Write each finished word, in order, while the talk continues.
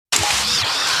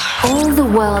All the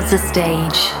world's a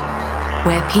stage,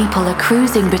 where people are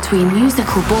cruising between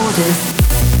musical borders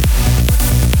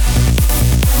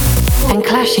and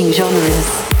clashing genres.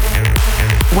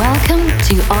 Welcome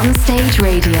to On Stage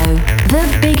Radio,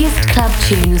 the biggest club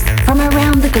tunes from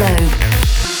around the globe.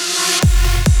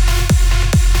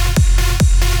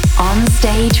 On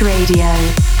Stage Radio,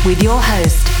 with your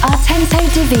host, Artento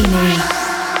Divini.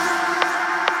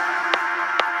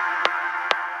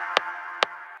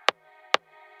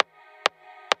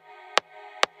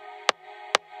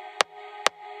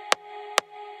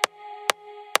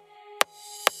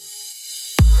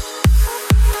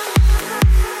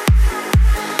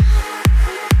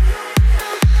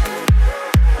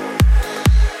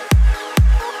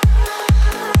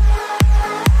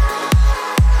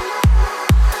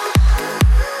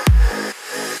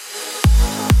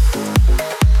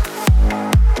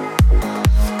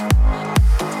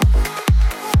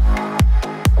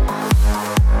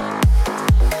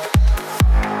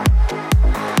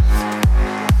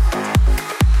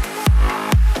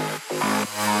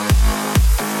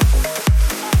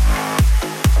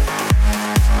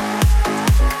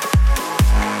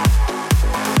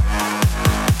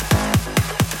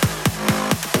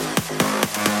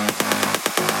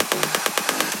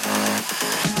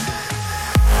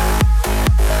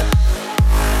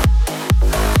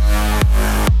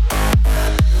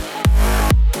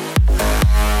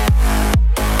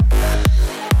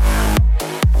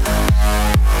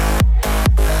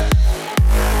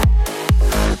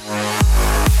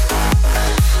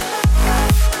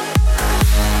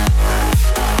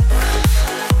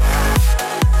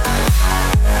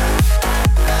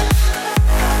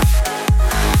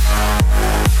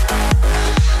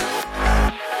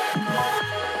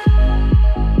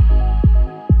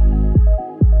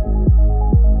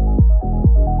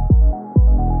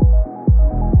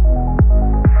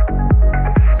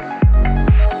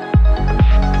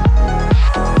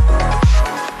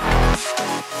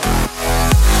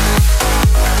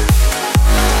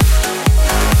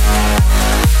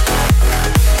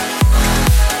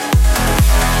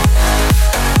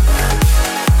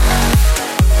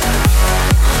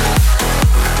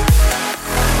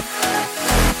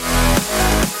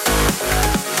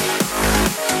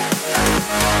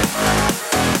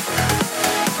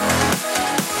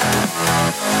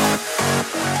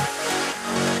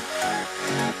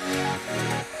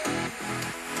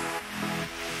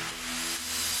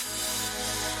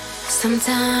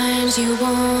 Sometimes you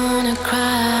wanna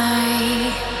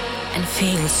cry and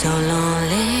feel so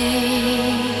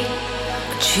lonely,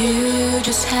 but you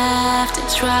just have to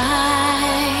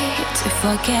try to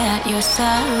forget your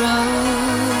sorrow.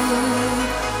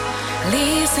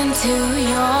 Listen to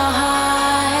your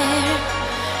heart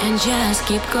and just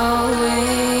keep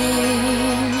going.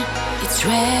 It's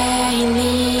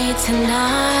rainy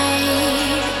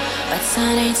tonight, but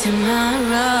sunny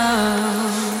tomorrow.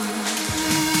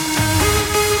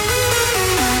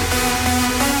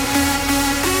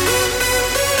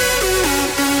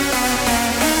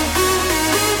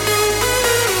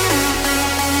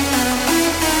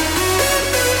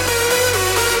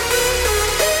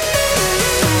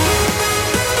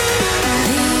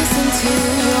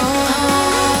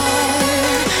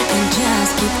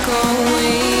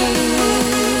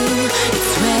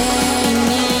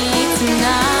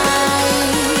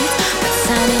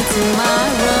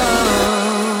 Tomorrow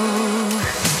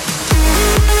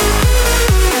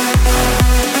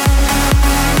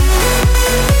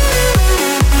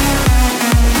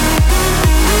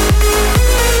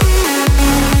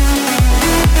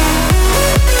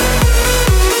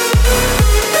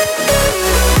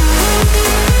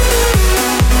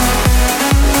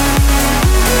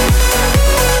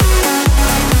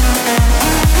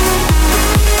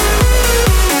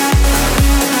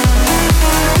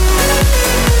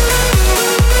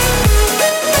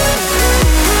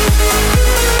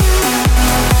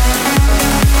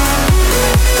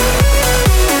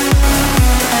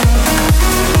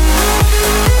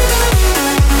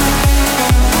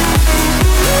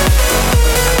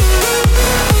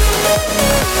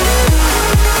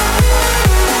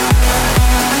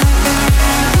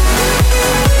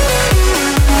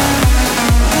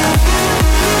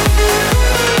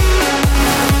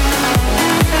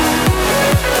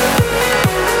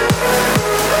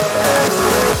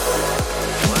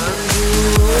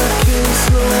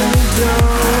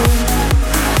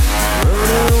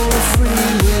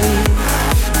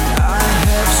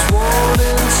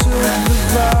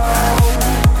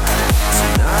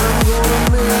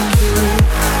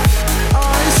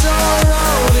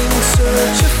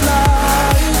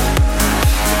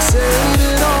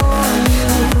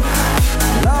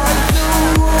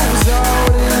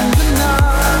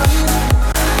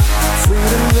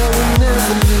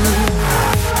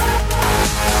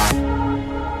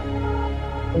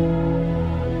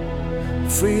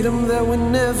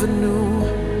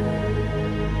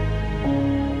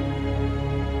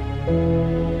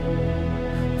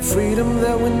freedom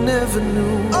that we never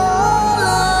knew. All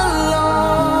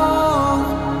along,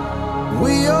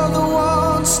 we are the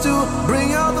ones to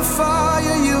bring out the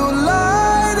fire. You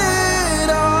light it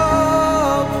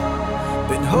up.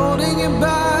 Been holding it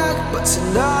back, but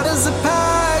tonight as a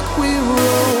pack we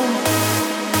roam.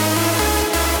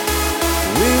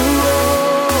 We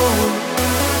roam.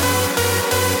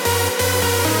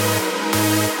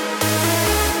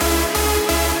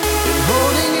 Been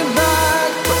holding it back,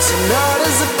 but tonight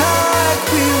as a pack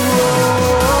we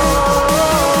roam.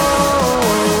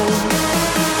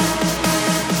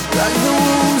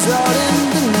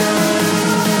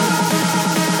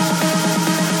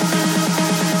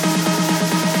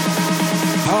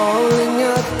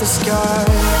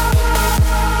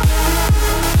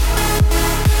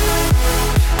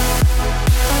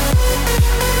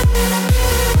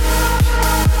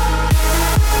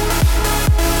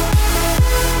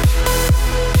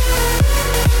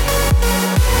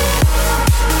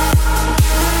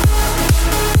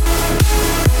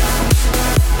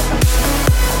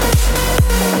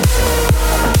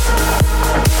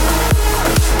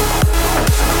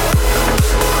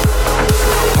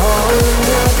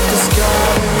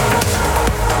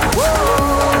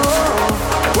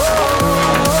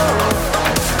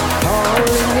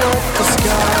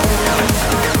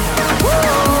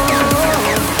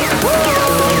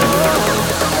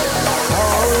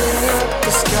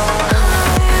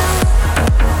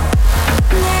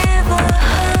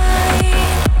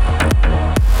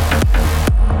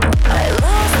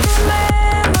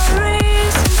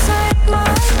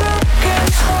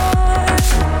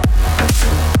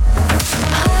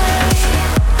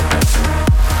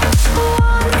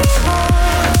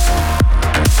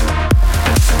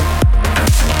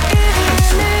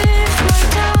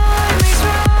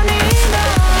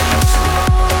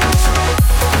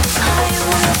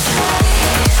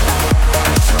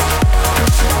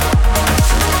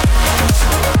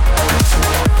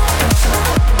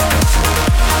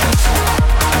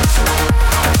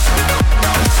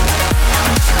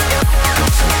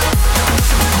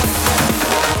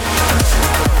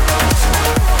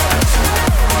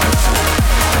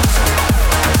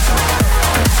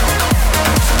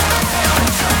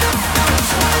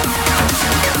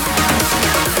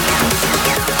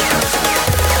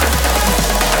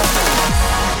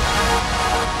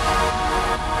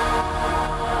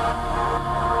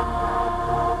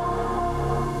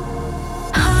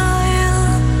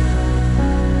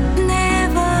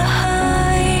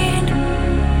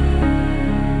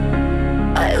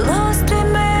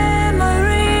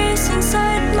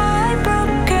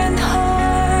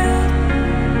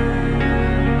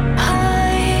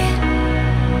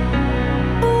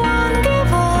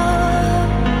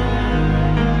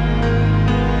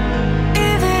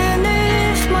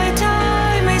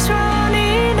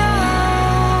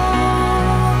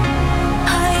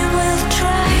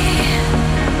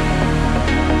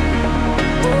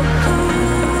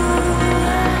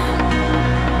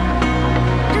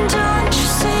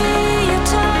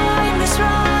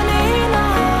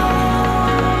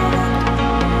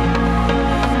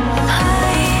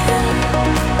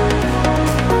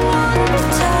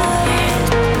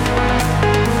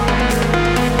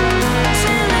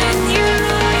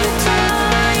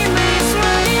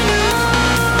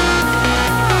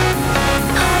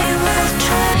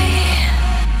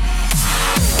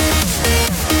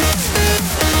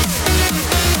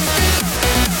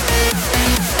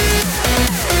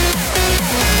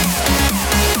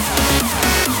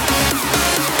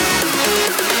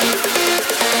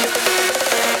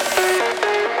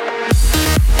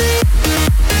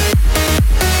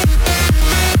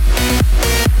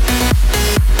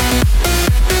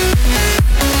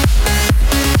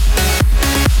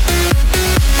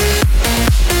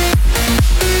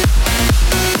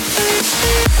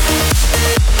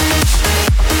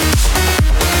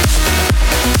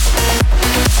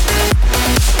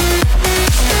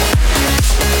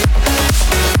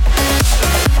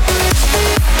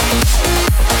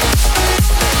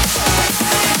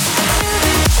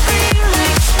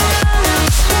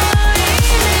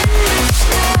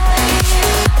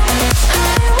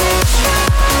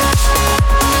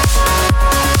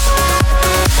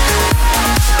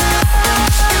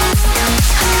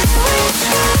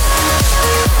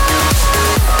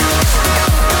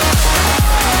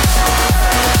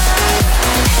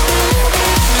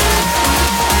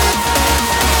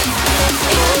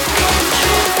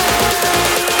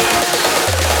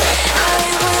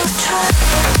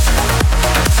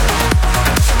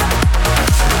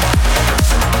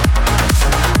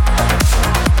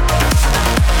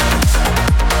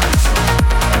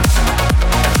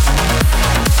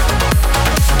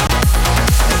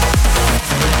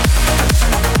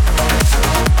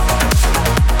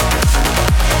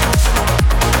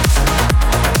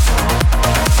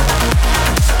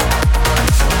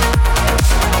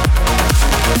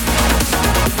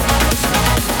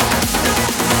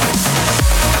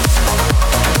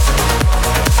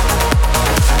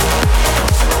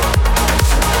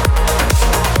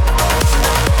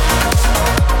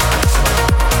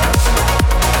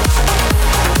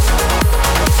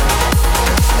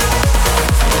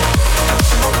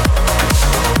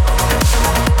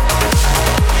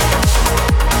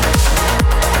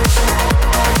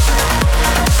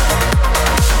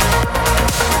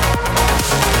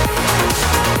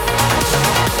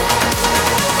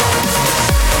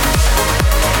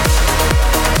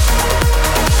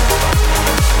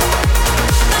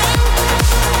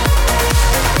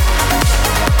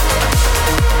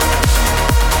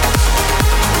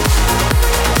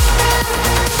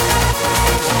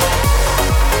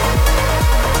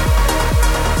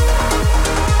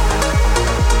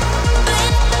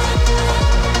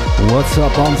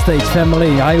 What's up, On Stage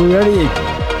family? Are you ready?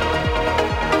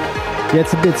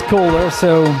 Gets a bit colder,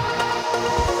 so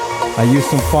I used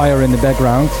some fire in the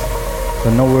background.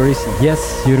 So no worries. Yes,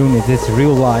 Jeroen, it is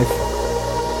real life.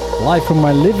 Live from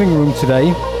my living room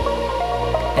today.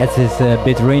 It is a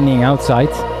bit raining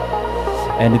outside.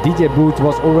 And the DJ booth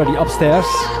was already upstairs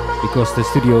because the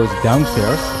studio is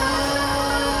downstairs.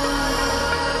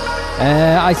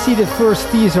 I see the first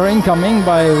teaser incoming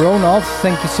by Ronald.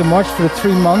 Thank you so much for the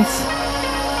 3 months.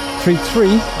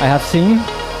 3-3 I have seen.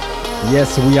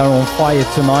 Yes, we are on fire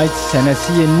tonight. And I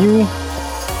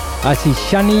see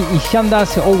Shani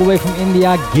Ishandas all the way from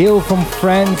India. Gail from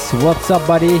France. What's up,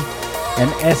 buddy?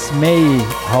 And Esme,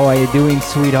 how are you doing,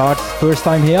 sweetheart? First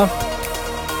time here?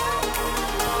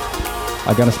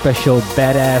 I got a special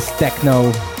badass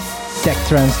techno tech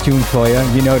trance tune for you.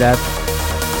 You know that.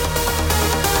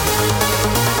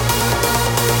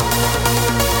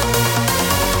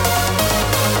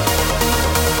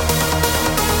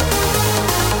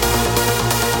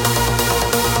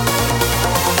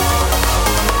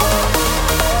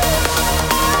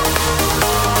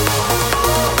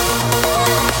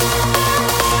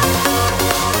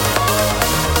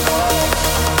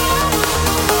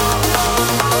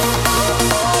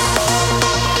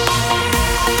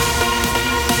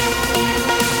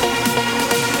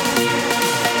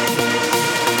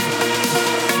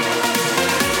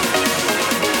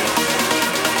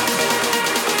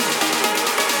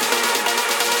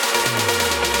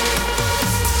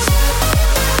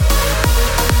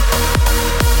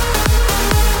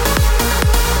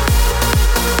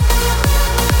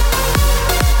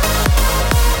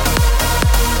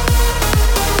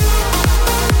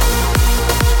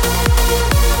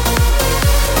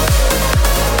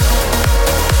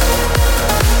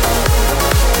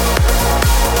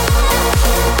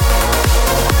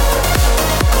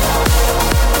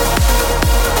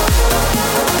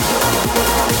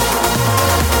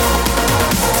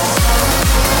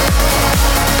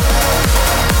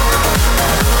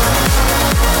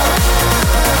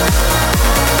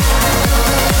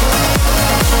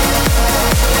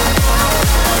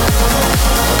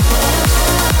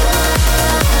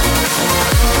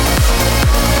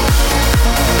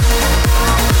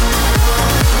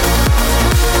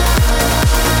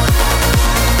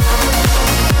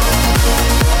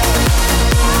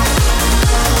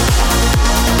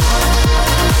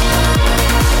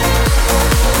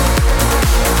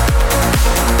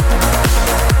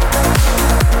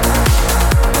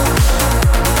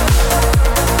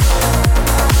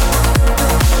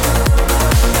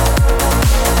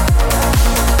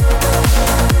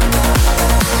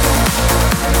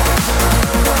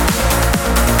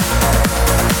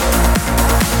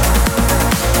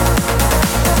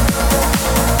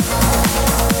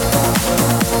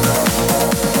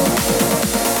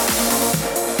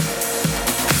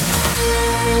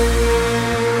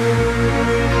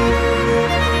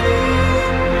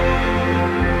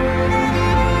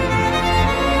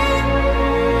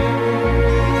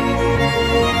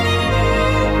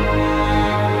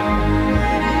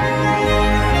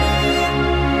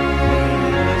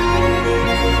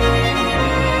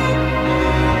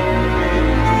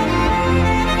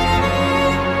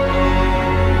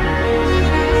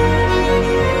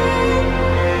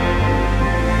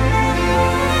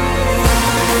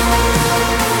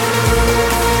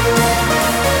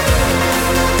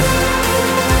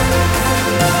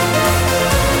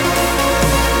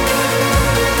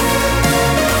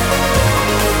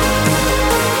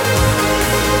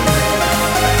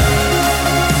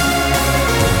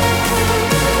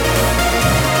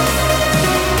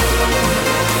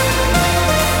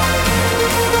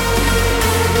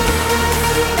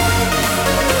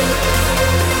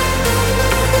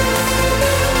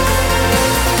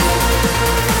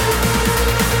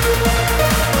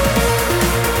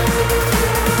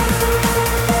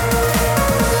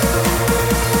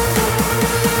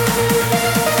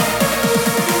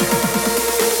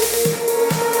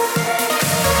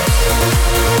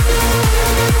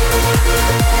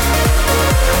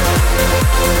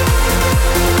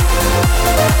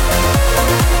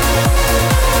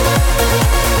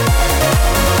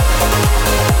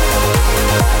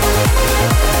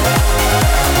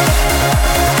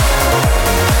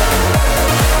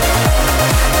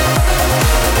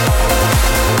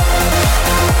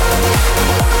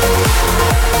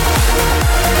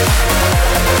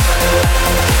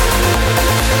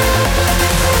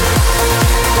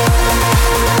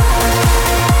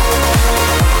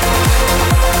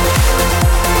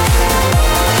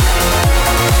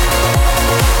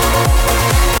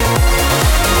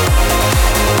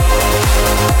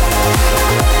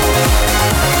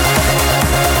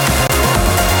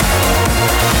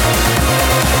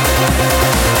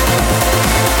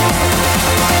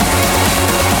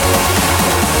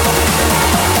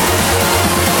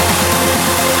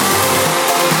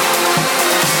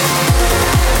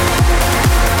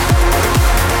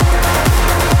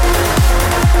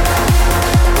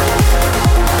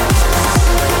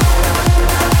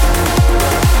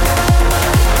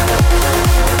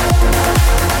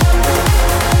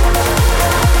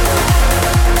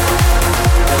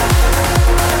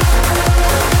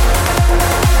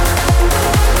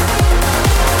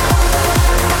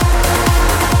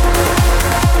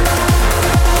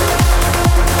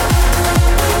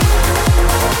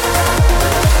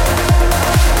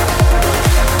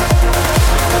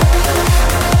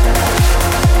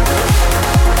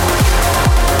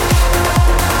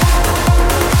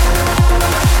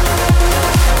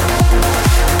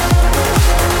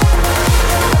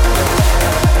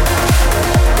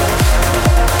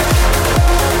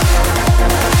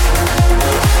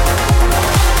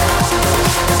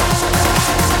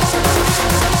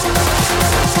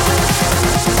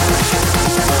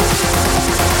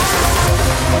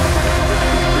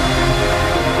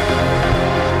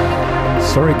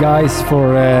 Sorry guys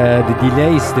for the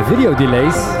delays, the video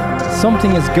delays.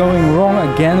 Something is going wrong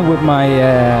again with my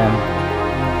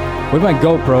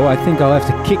GoPro. I think I'll have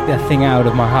to kick that thing out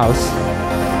of my house.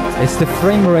 It's the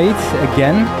frame rate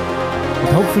again,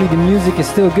 but hopefully the music is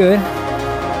still good,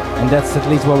 and that's at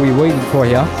least what we're waiting for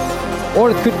here.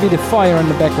 Or it could be the fire in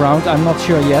the background, I'm not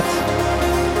sure yet.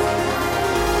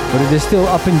 But it is still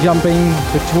up and jumping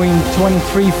between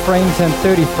 23 frames and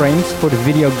 30 frames for the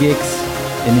video gigs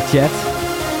in the chat.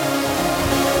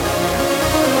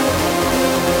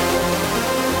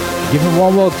 Give a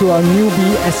warm welcome to our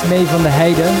newbie Esme van der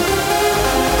Heijden.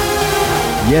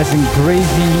 Yes, and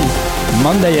crazy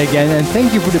Monday again, and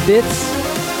thank you for the bits.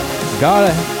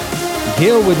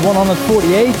 Gail with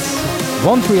 148,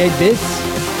 138 bits,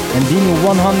 and Dino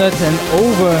 100 and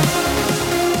over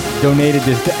donated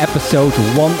this to episode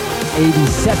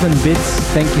 187 bits.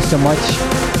 Thank you so much.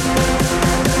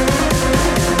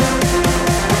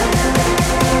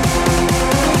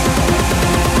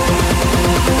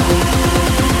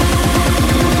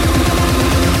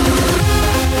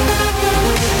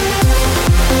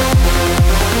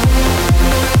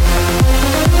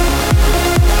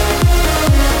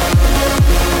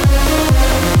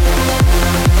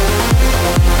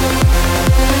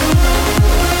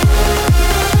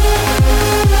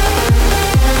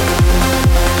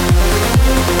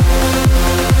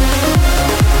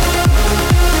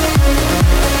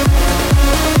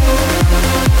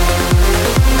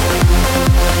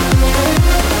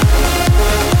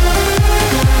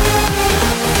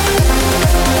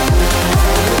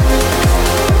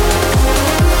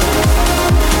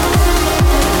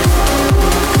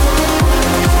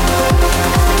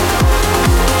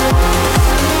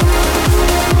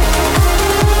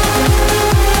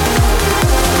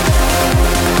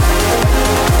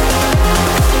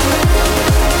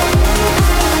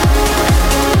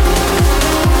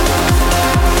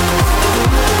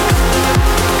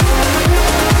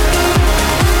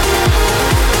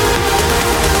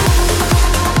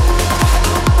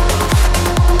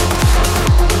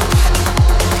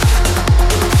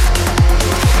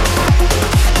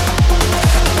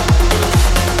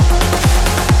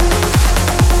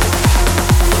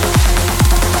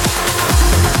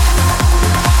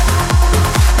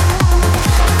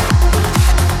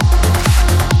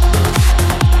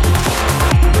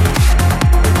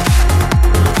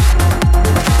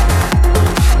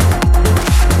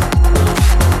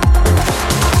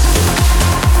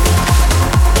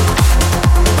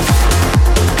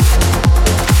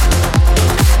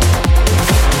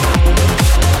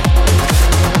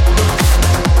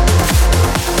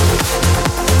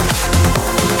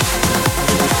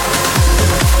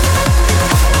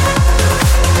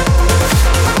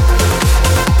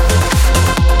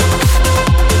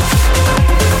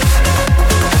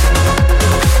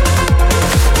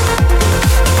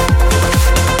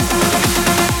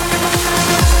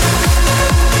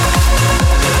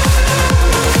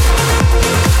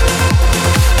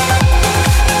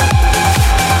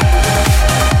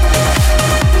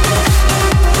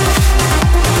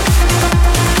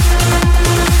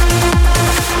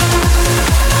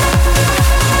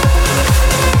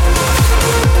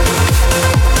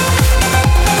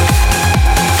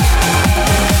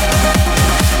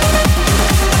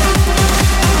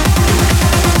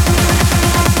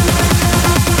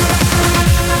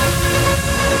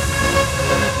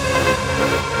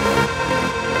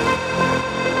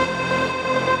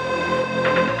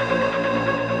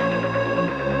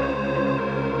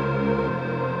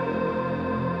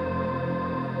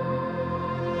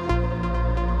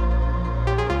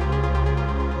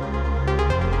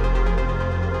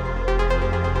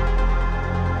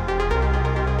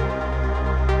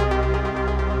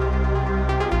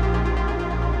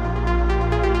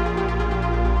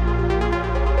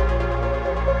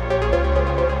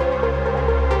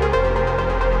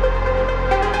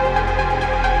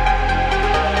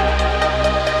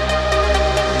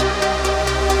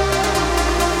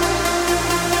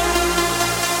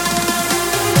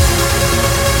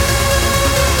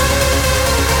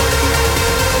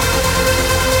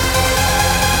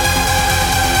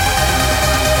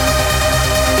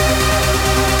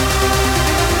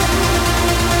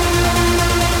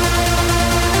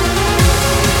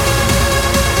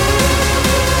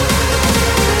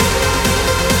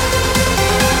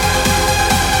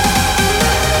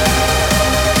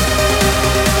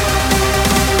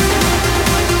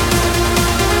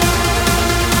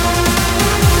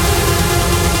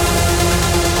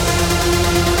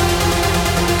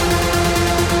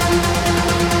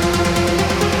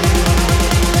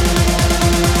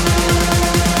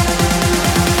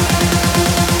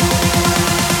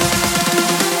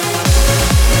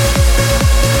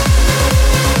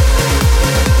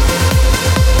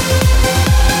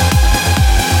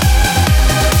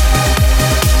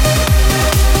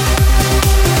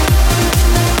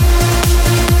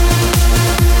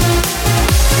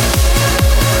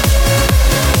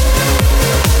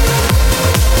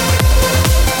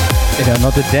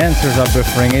 Not the dancers are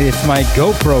buffering, it's my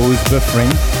GoPro who's buffering.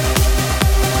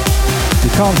 You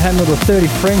can't handle the 30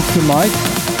 frames tonight.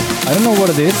 I don't know what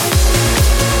it is.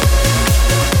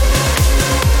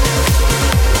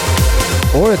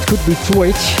 Or it could be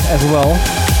Twitch as well.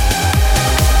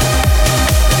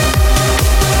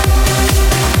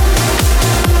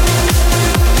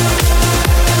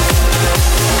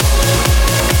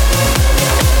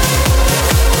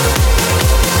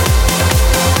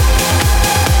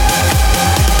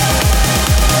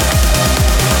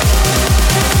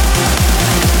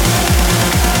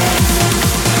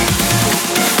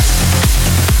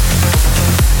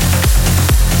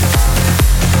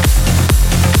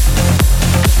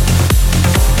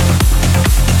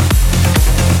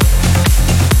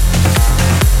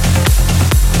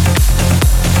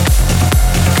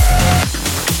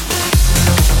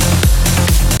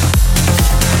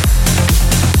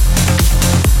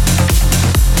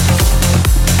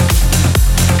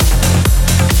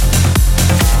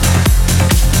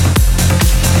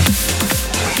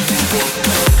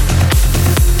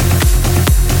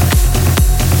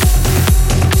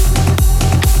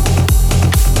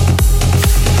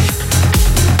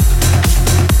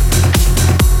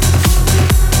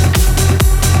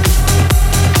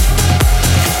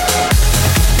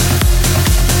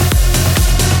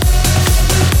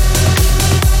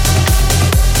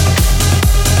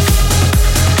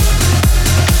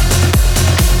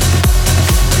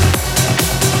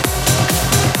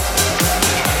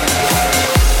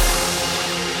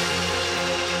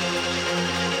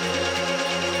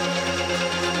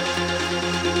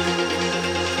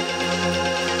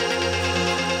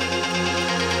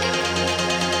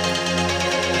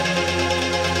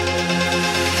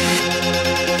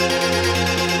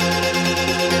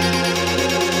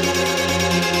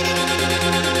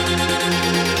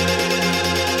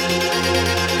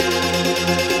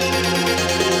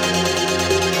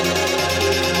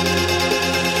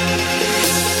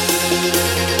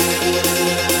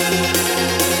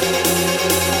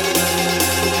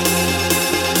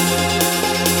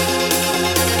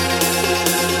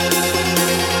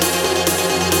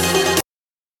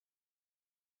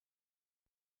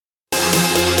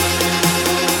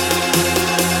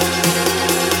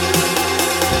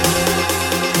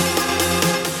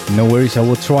 No worries, I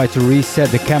will try to reset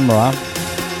the camera.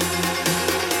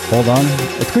 Hold on.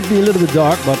 It could be a little bit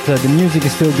dark, but the music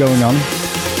is still going on.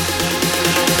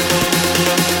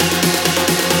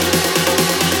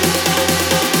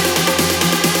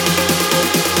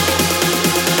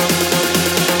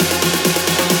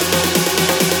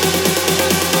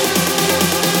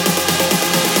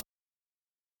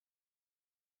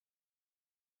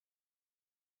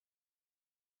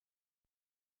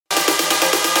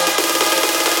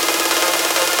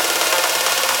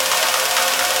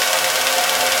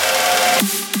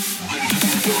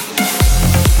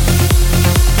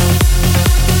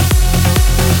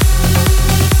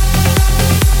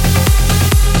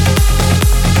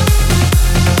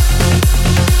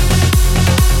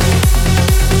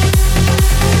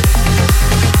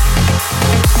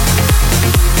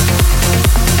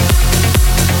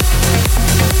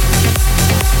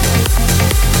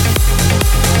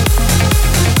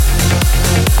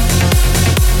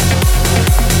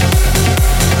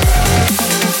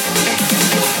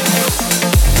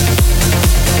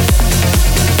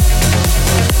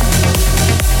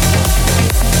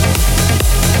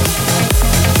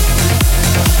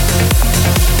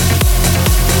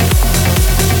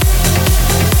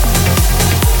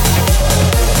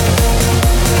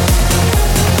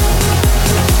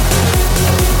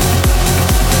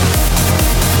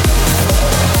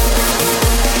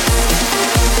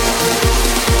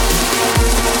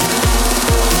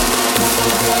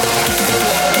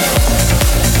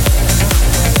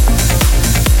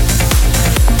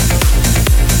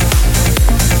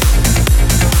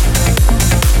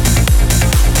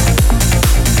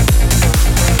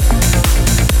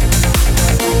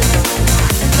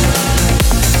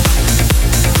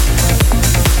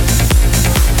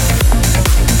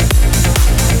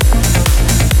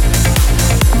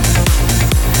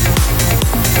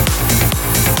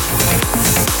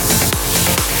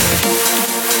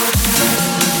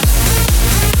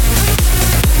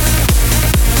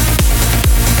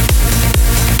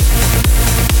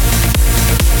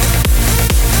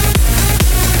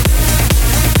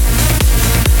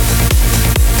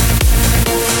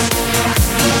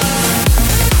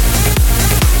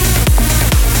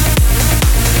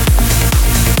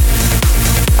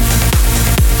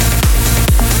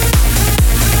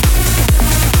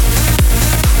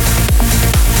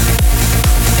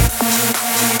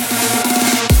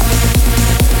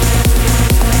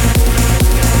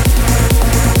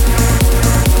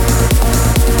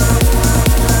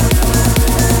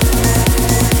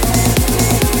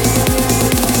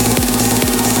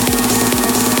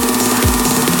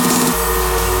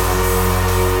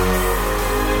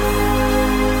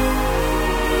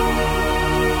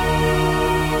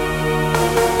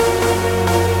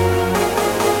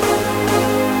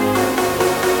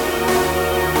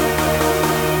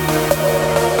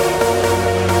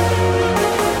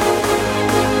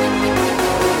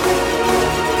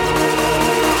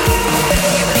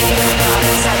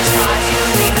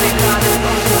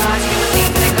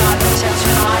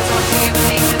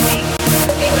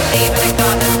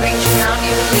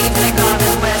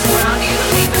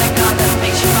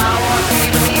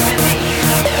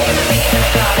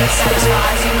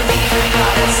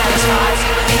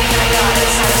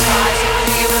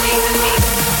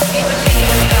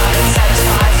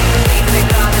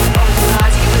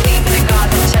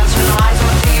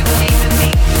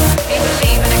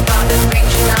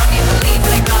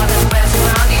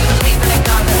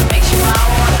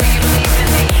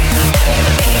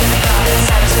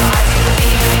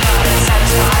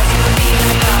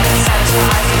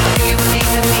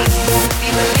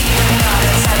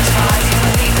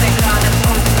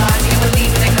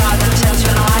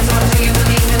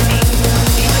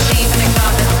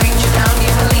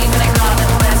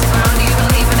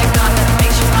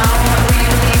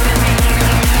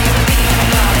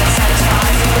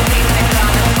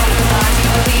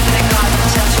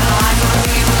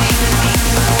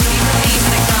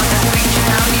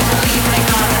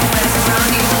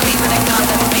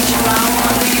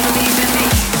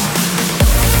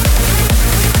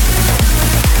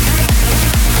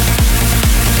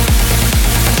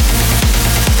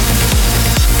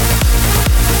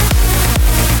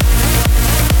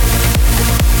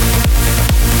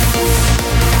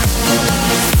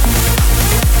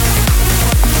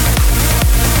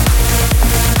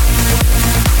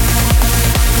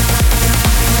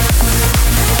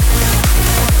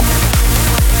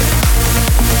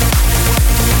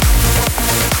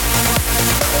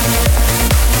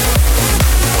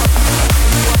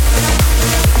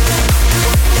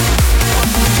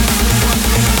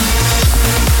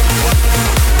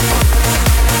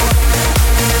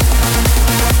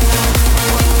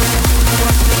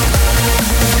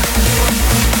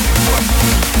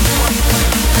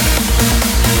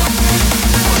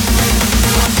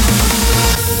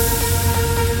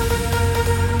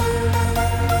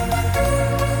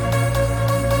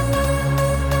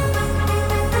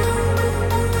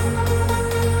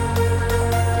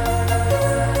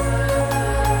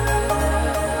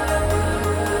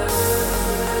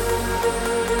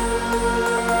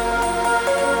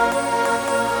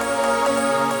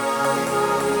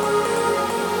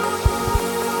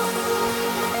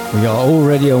 We are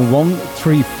already on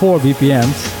 134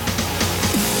 BPMs.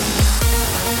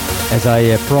 As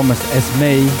I promised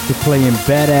Esme to play a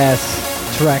badass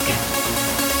track.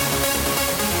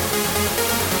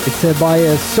 It's by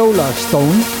Solar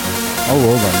Stone. Oh,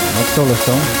 hold on, not Solar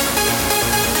Stone.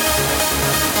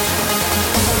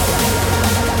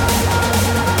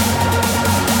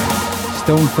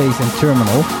 Stoneface and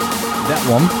Terminal. That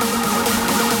one.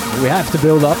 We have to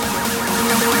build up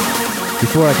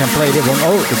before I can play that one.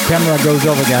 Oh, the camera goes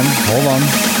off again. Hold on.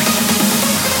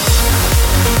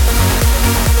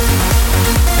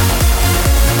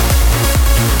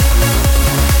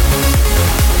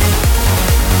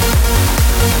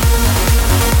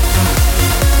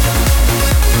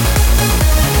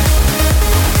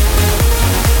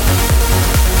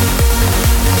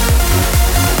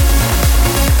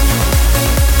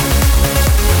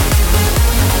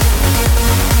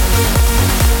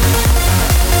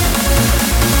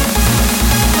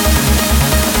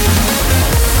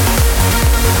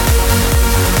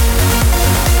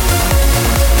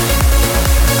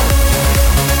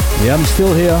 Yeah, I'm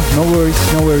still here. No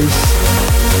worries, no worries.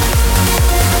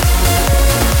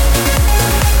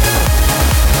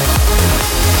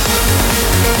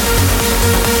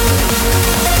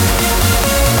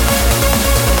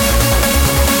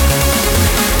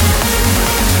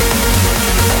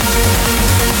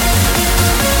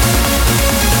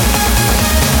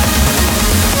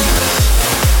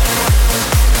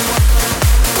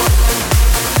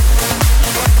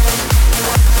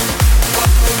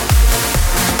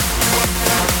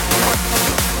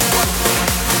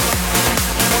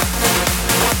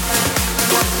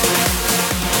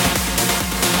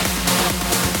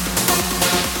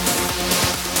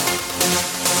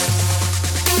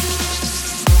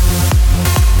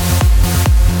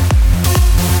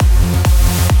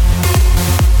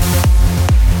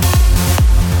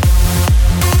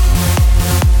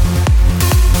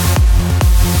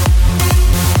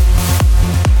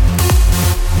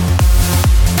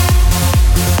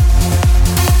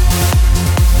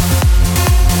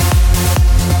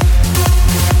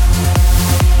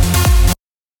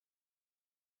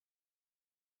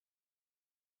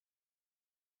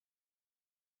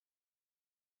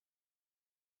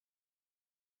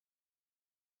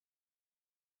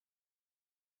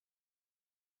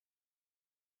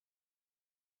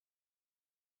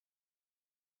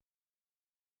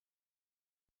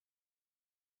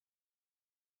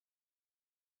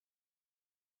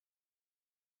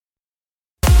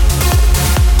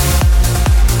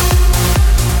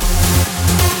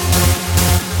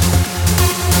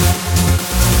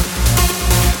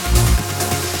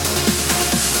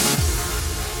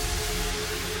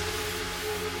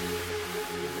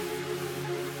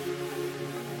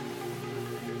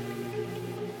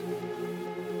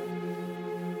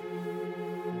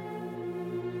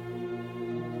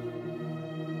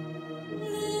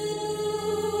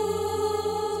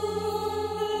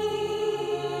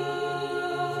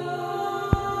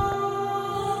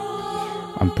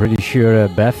 I'm pretty sure,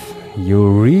 Beth, you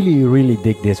really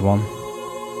dig this one.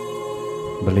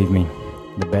 Believe me,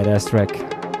 the badass track.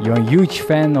 You're a huge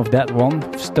fan of that one,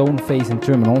 Stoneface and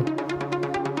Terminal.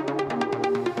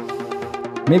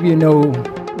 Maybe you know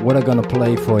what I'm gonna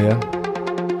play for you.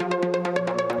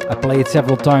 I play it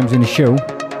several times in the show.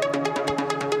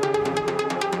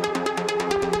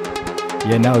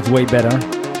 Yeah, now it's way better.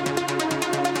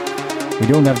 We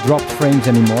don't have dropped frames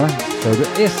anymore, so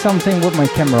there is something with my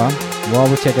camera. Well,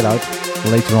 we'll check it out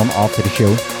later on after the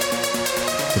show,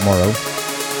 tomorrow.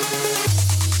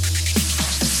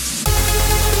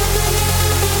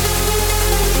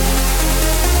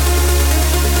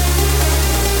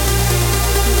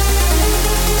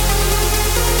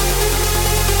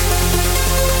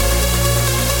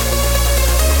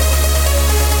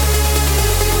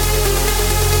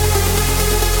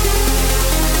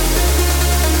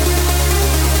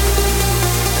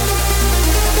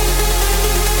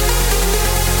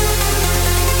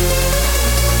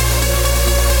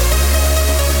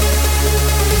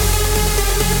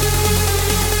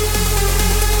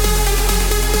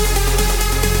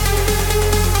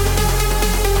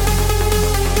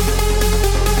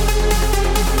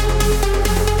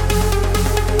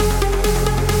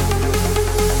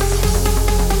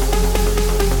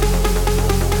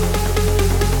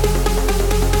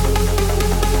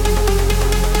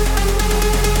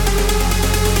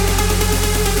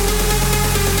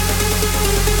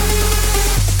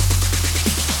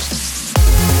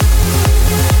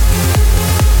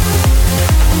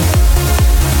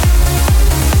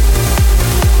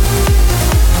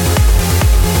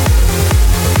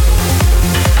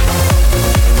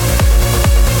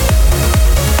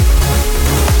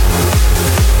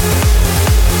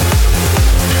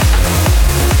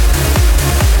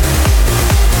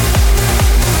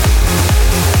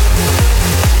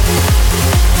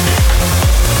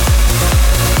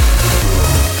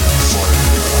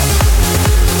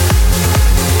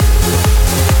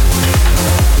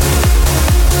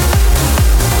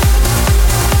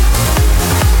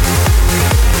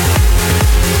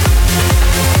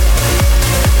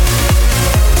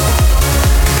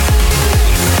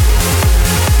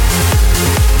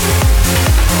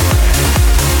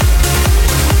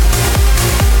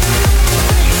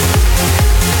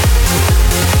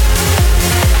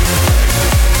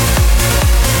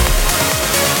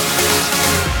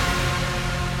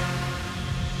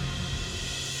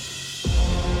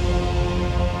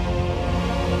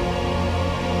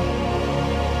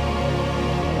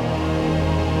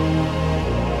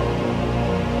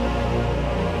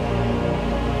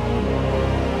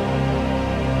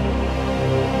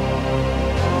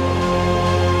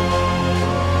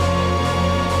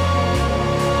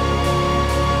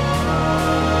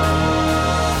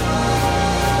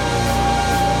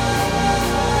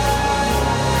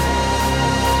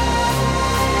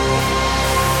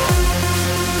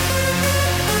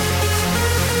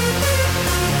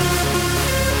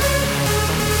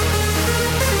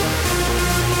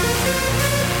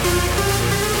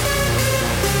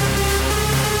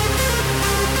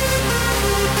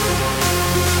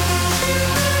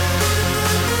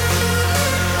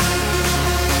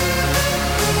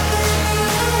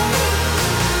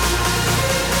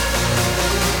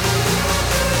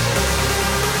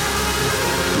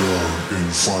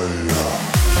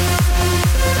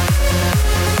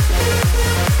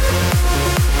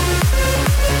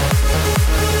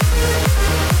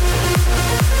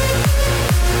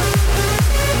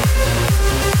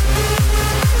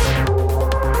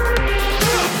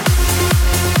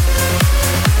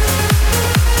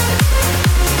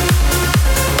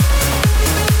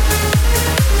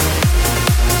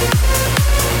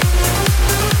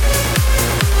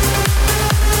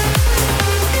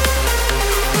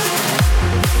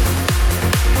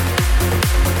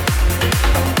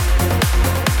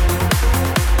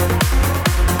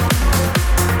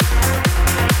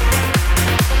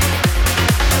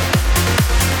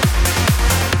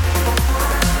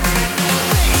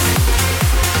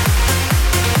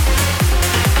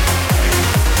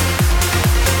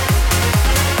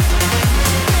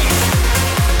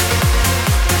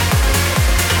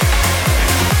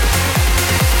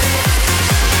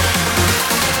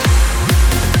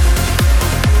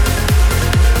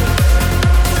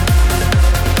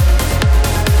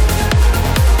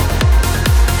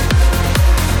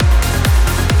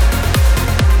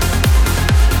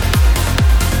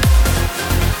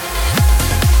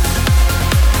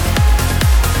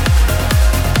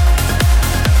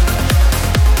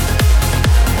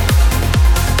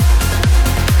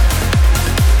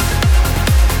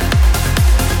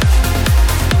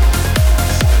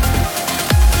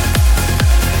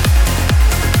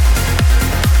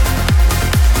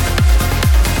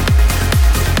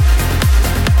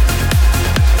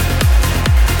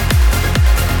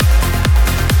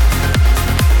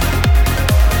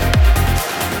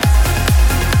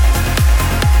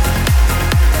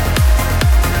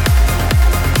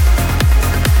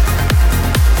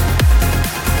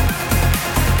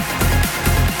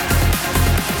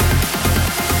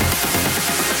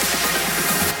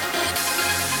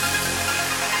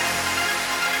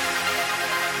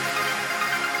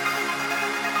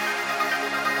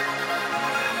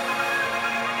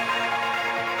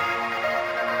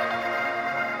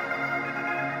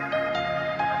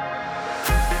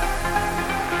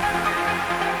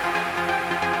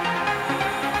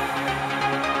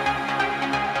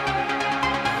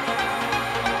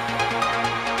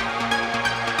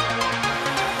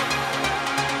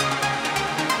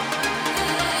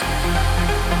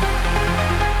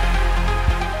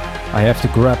 I have to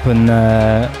grab an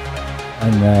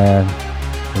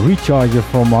recharger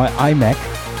for my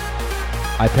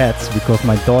iPads because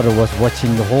my daughter was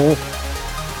watching the whole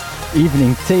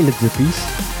evening Teletubbies.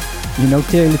 You know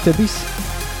Teletubbies?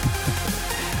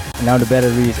 Now the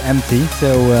battery is empty,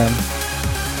 so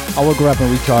I will grab a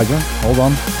recharger. Hold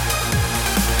on.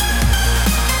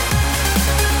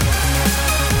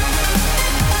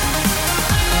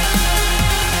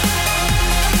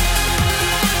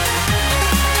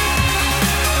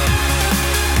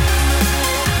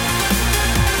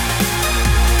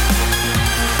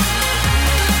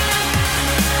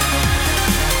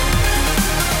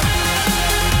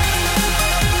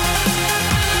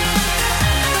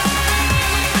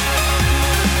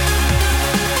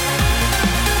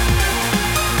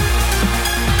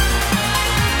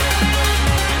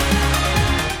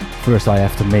 First I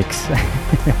have to mix.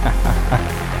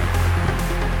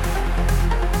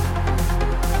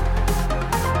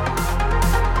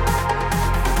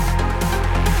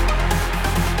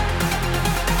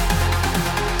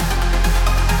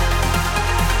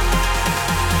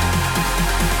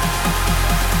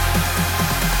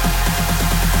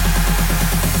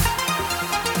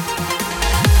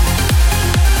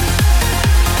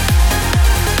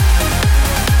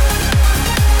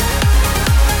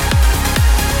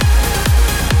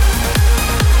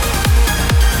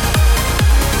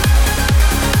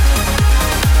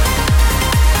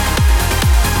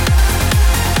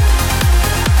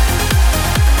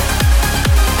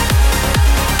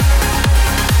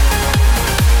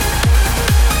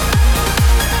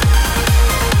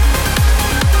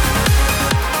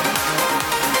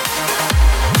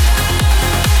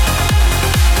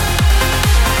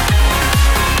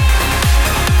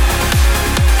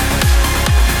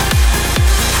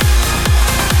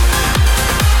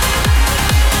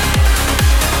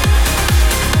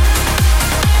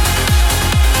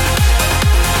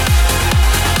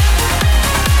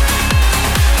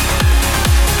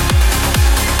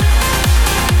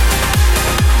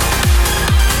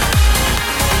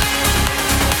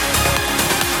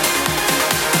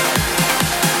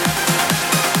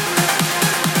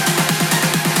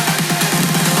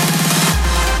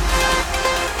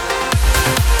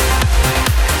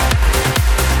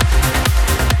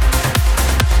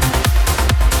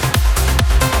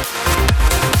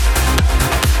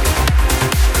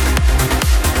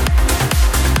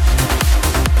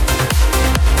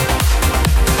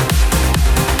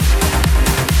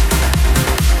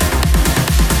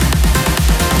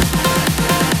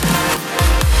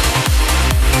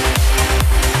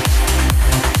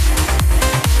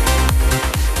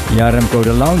 Ja, Remco,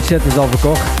 de lounge set is al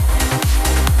verkocht.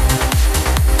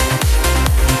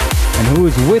 And who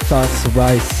is with us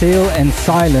by Sail and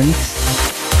Silence?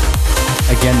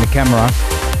 Again, the camera.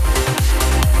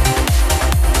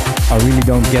 I really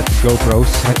don't get the GoPros.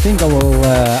 I think I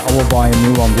will buy a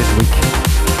new one this week.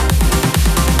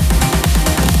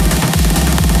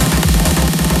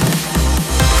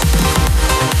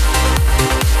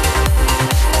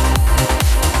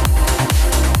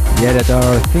 Yeah, that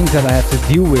are things that I have to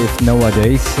deal with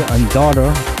nowadays. A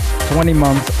daughter, 20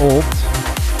 months old,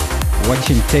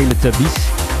 watching Teletubbies.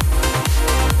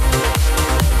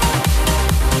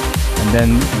 And then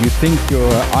you think your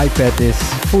iPad is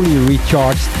fully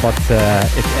recharged, but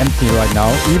it's empty right now.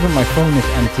 Even my phone is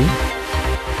empty.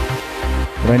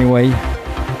 But anyway,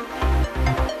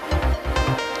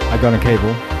 I got a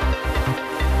cable.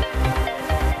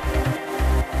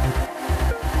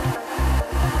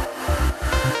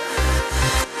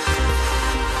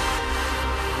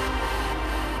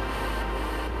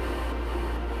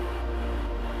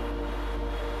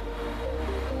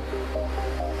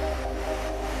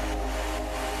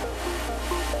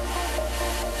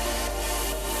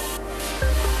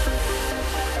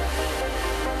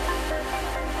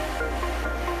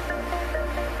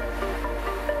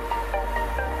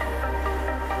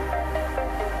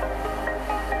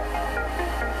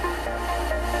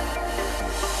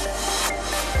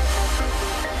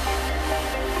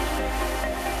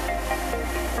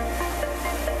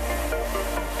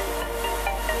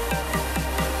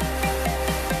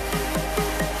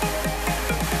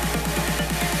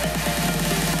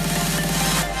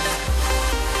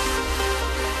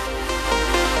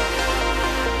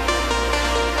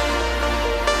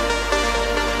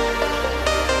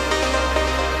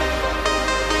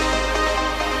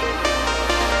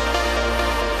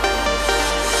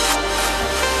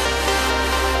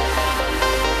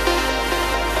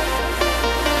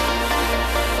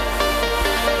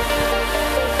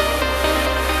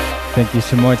 Thank you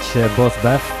so much, Boss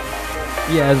Beth.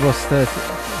 Yeah, it was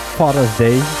Father's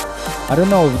Day. I don't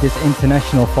know if it is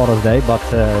International Father's Day, but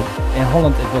in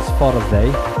Holland it was Father's Day.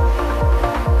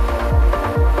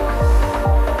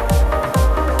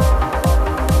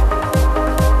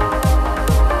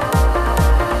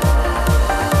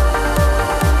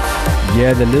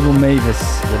 Yeah, the little Mavis,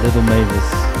 the little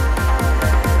Mavis.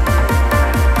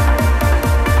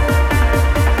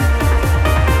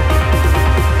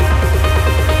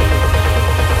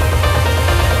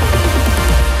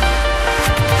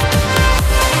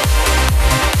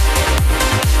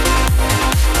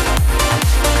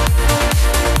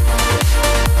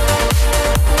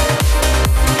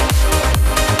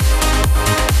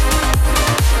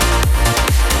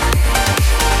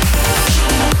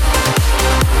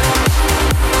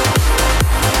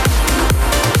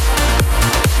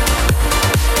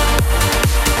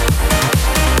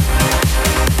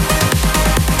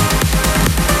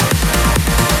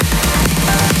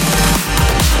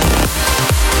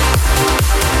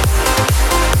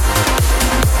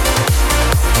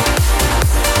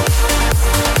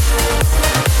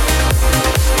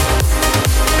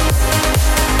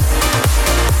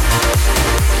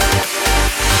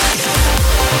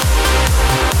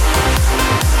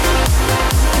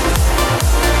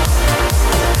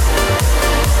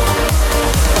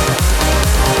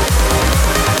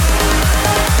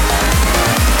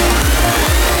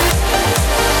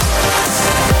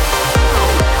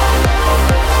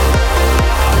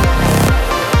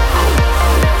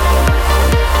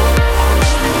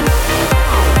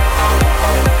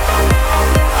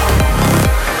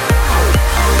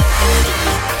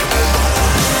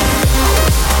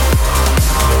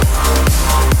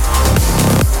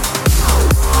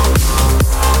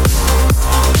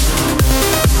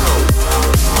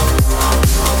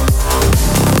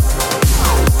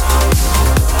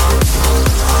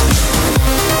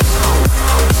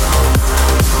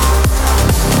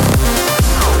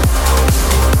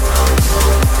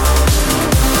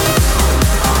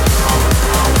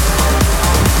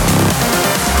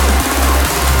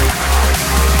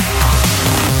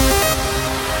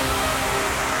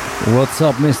 What's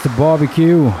up, Mr.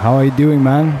 Barbecue? How are you doing,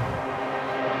 man?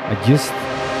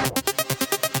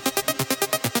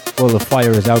 Well, the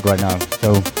fire is out right now,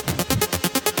 so...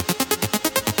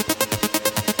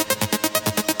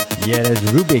 Yeah, there's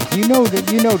Rubik. You know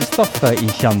the stuff,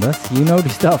 Ishandas. You know the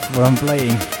stuff what I'm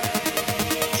playing.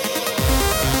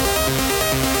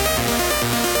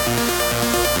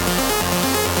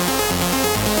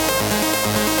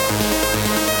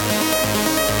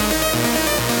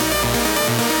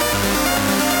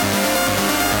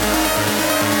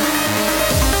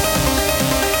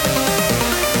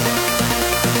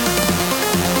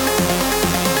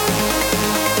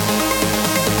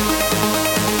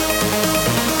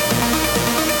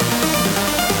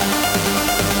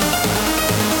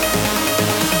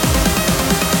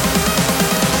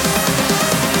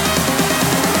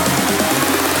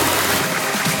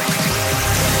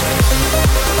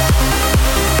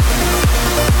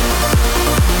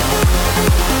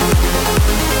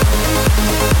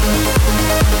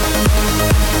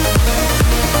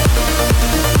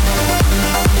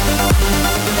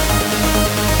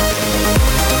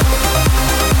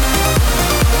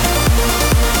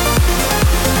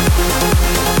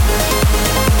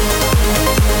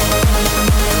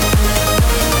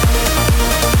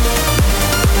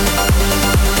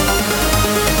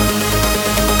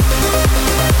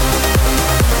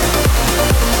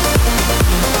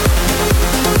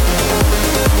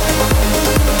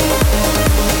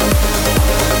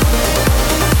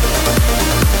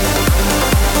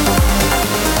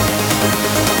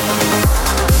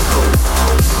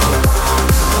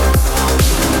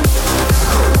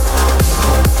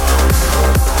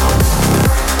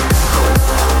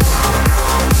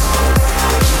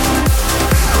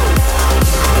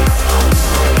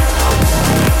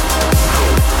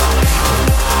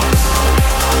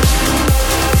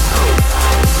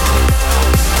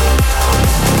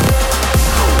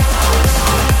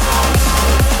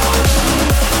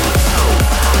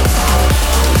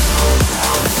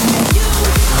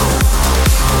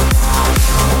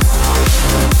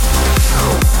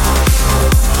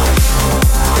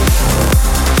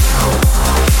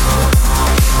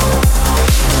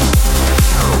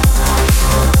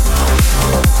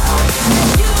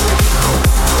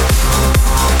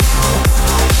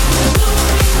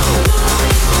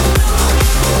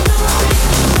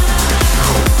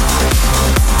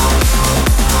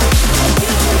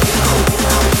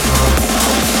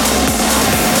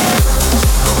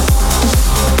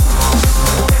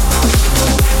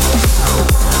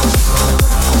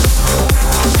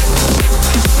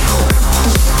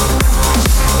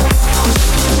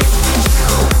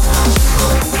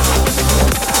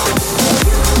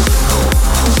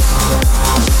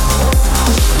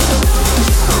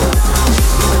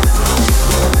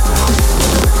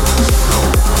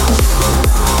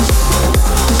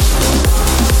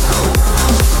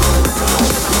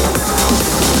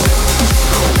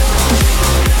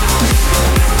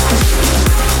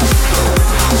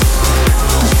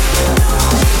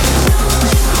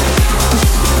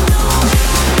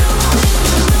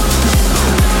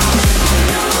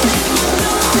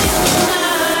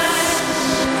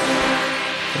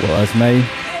 Esme.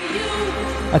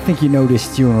 I think you know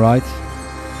this tune, right?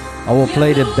 I will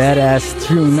play the badass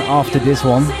tune after this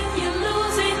one. The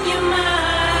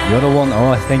other one,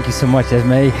 oh, thank you so much,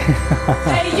 Esme.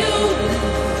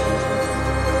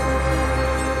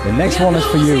 The next one is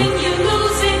for you.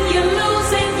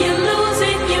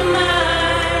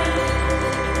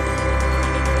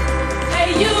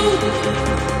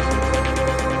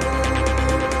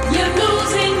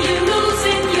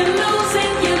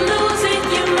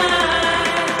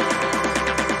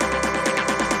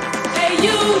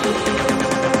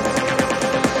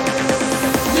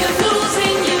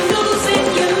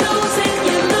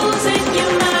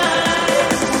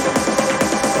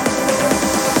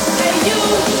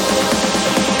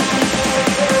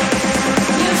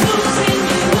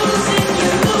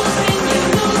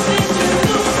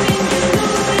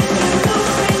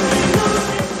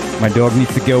 My dog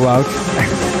needs to go out.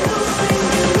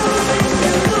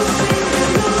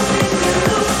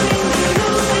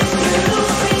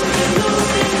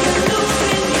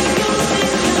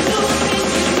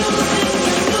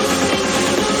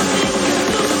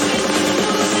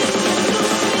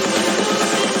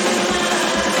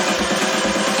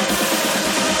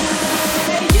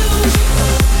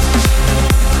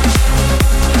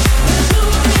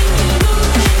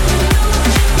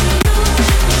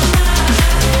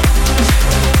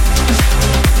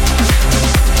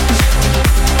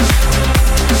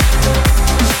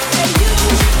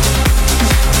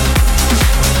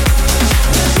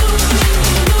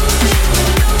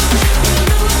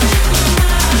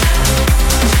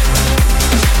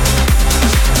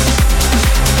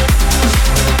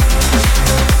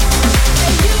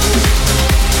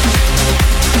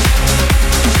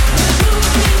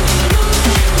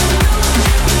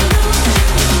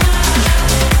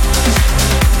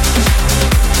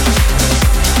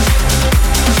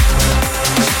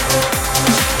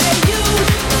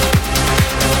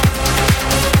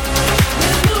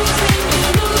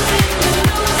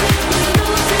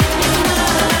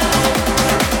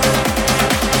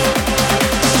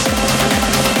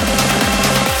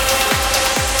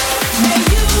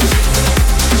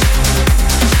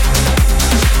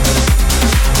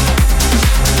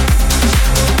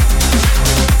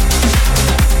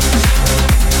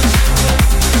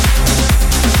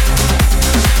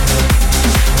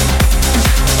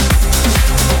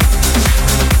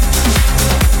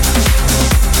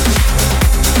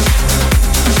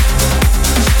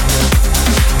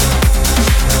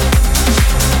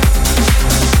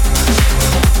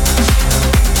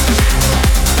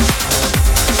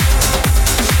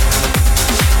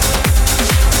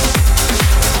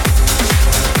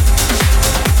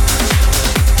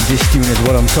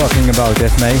 What I'm talking about,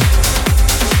 Esme.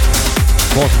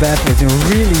 Boss Beth is a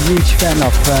really huge fan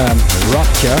of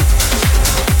Rupture.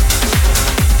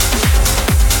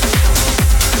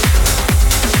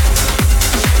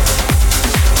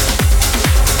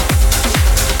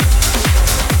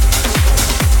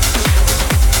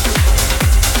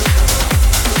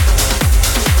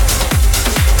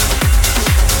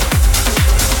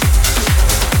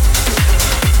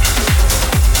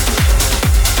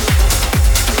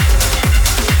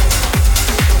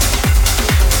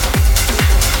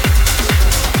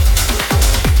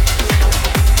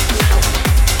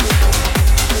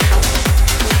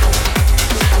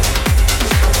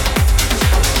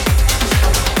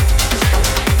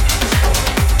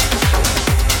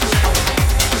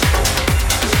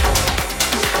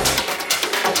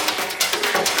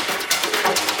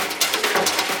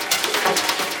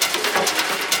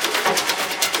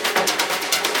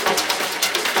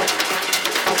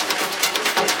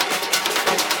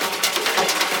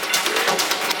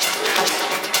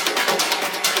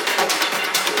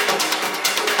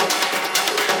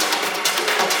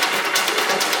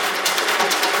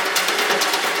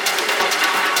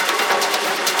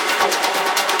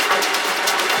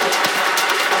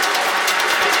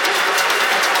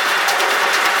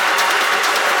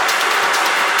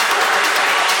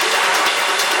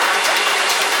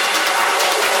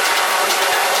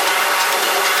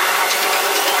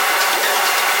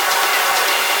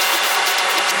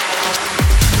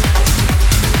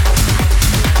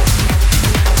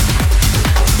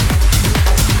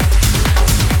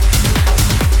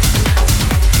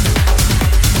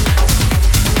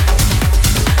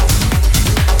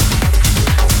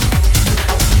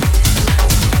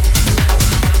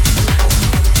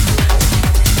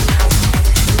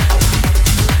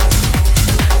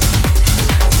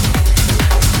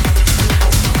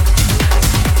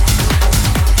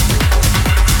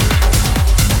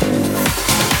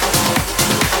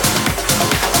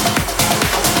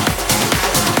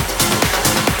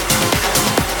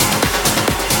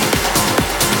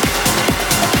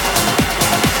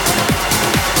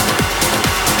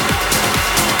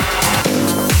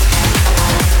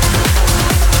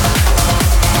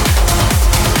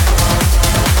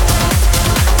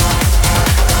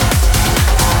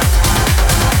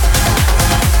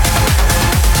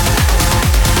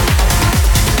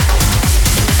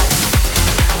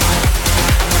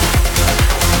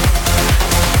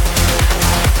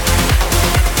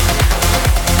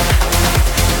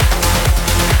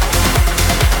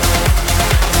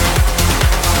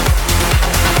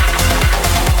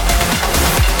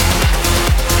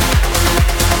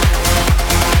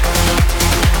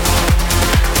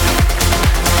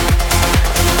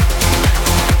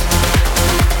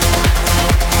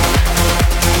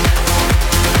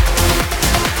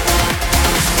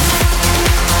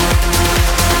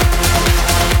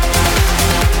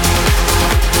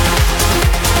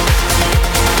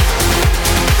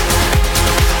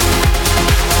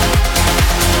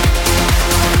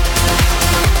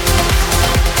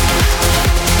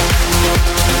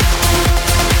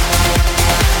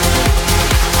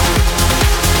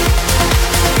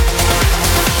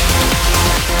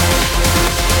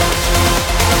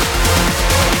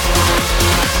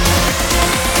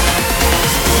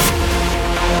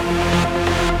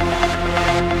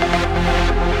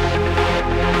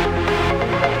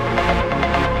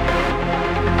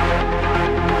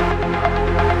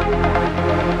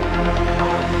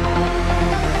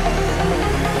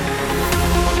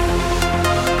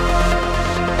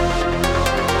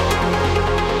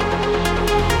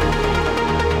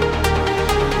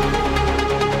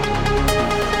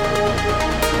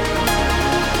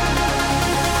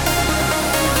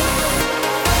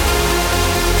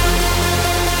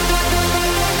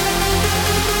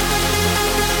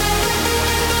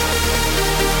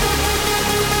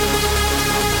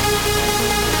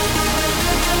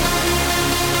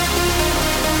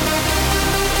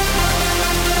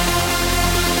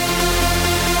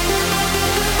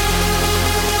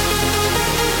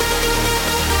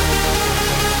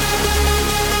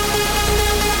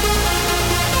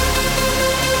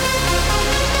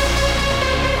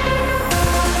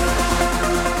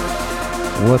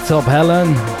 What's up,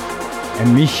 Helen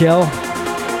and Michelle?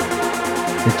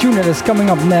 The tune that is coming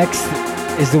up next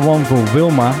is the one for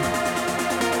Wilma,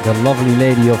 the lovely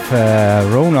lady of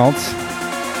Ronald.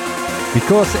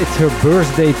 Because it's her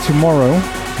birthday tomorrow.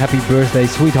 Happy birthday,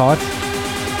 sweetheart.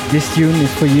 This tune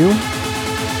is for you.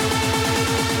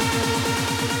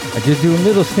 I just do a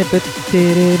little snippet.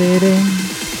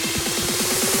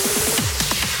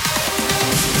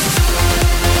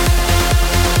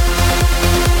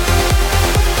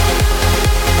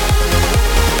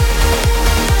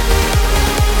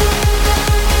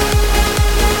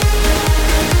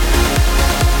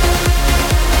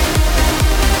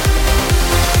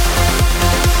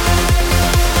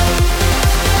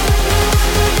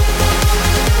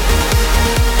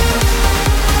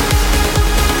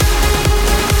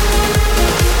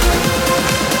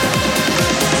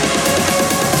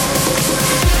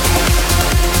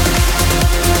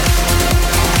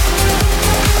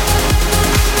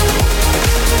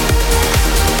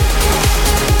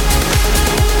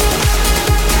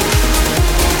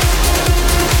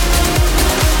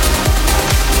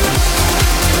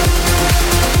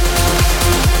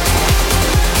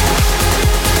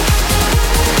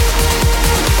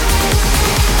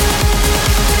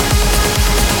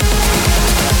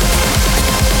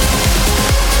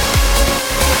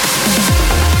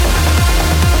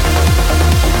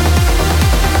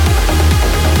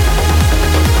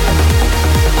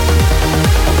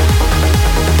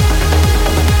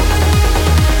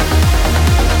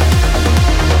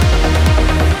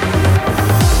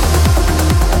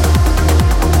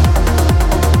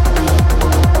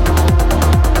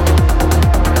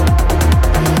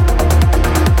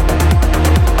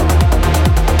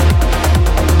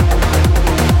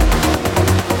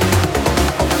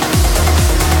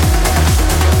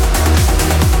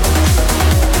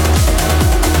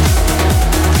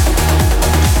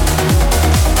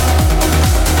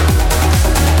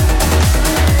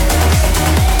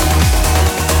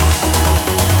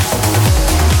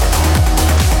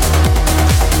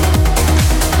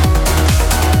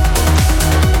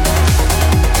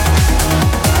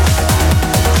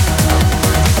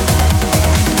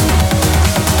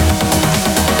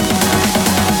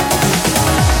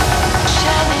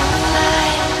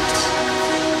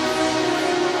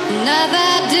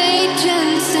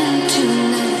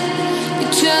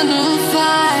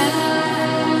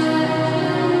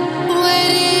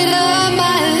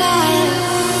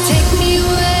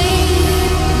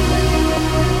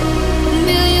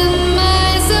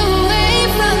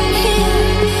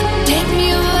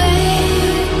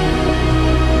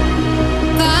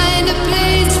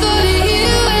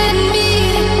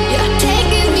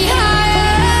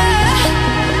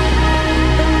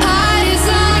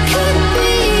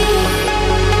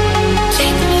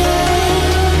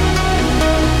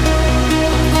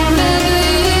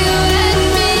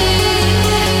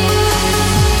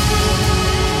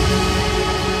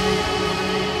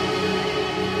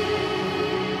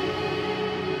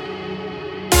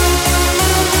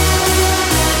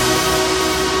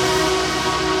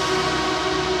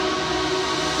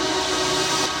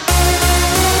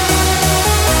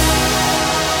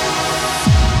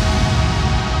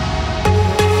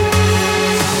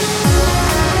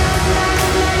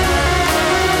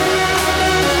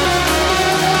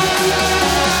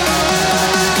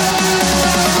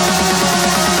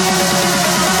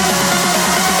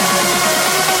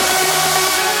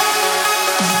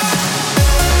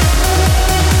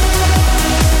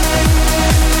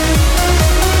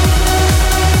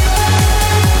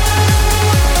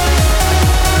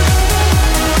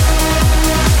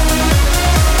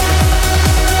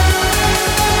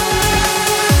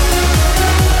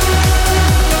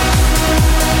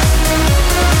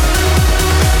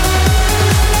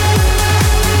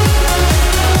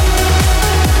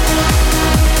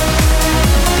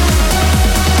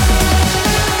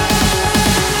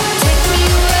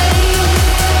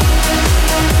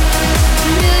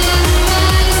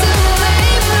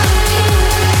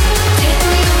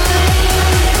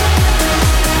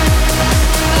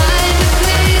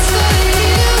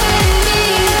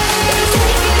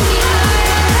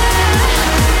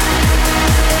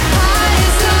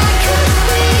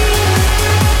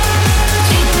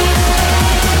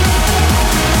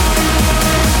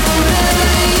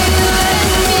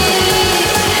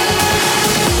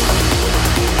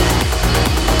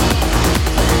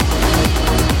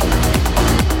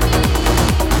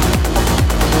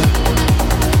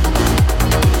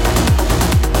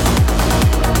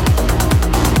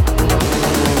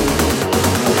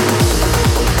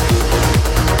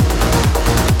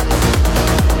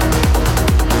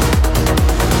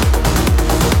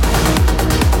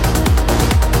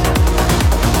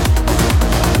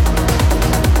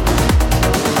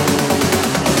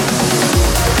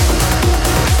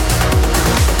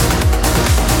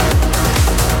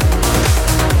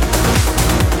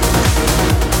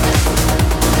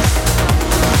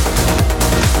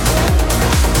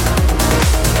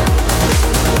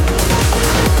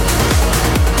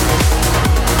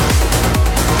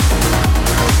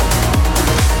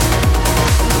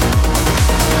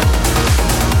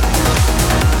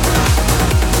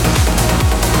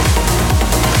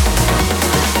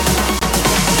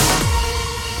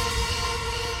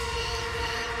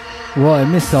 Well, I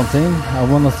missed something.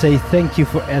 I want to say thank you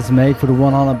for Esme for the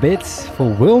 100 bits. For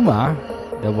Wilma,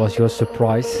 that was your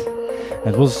surprise.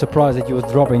 It was a surprise that you were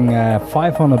dropping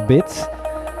 500 bits.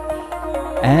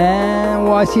 And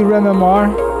well, I see Rememar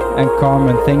and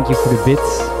Carmen, thank you for the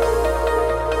bits.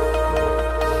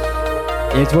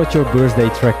 It was your birthday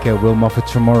track, Wilma, for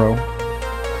tomorrow.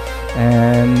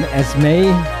 And Esme,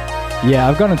 yeah,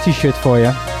 I've got a t-shirt for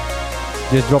you.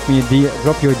 Just drop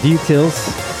your details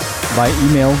by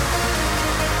email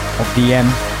of DM,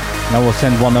 and I will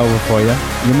send one over for you.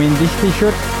 You mean this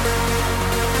t-shirt?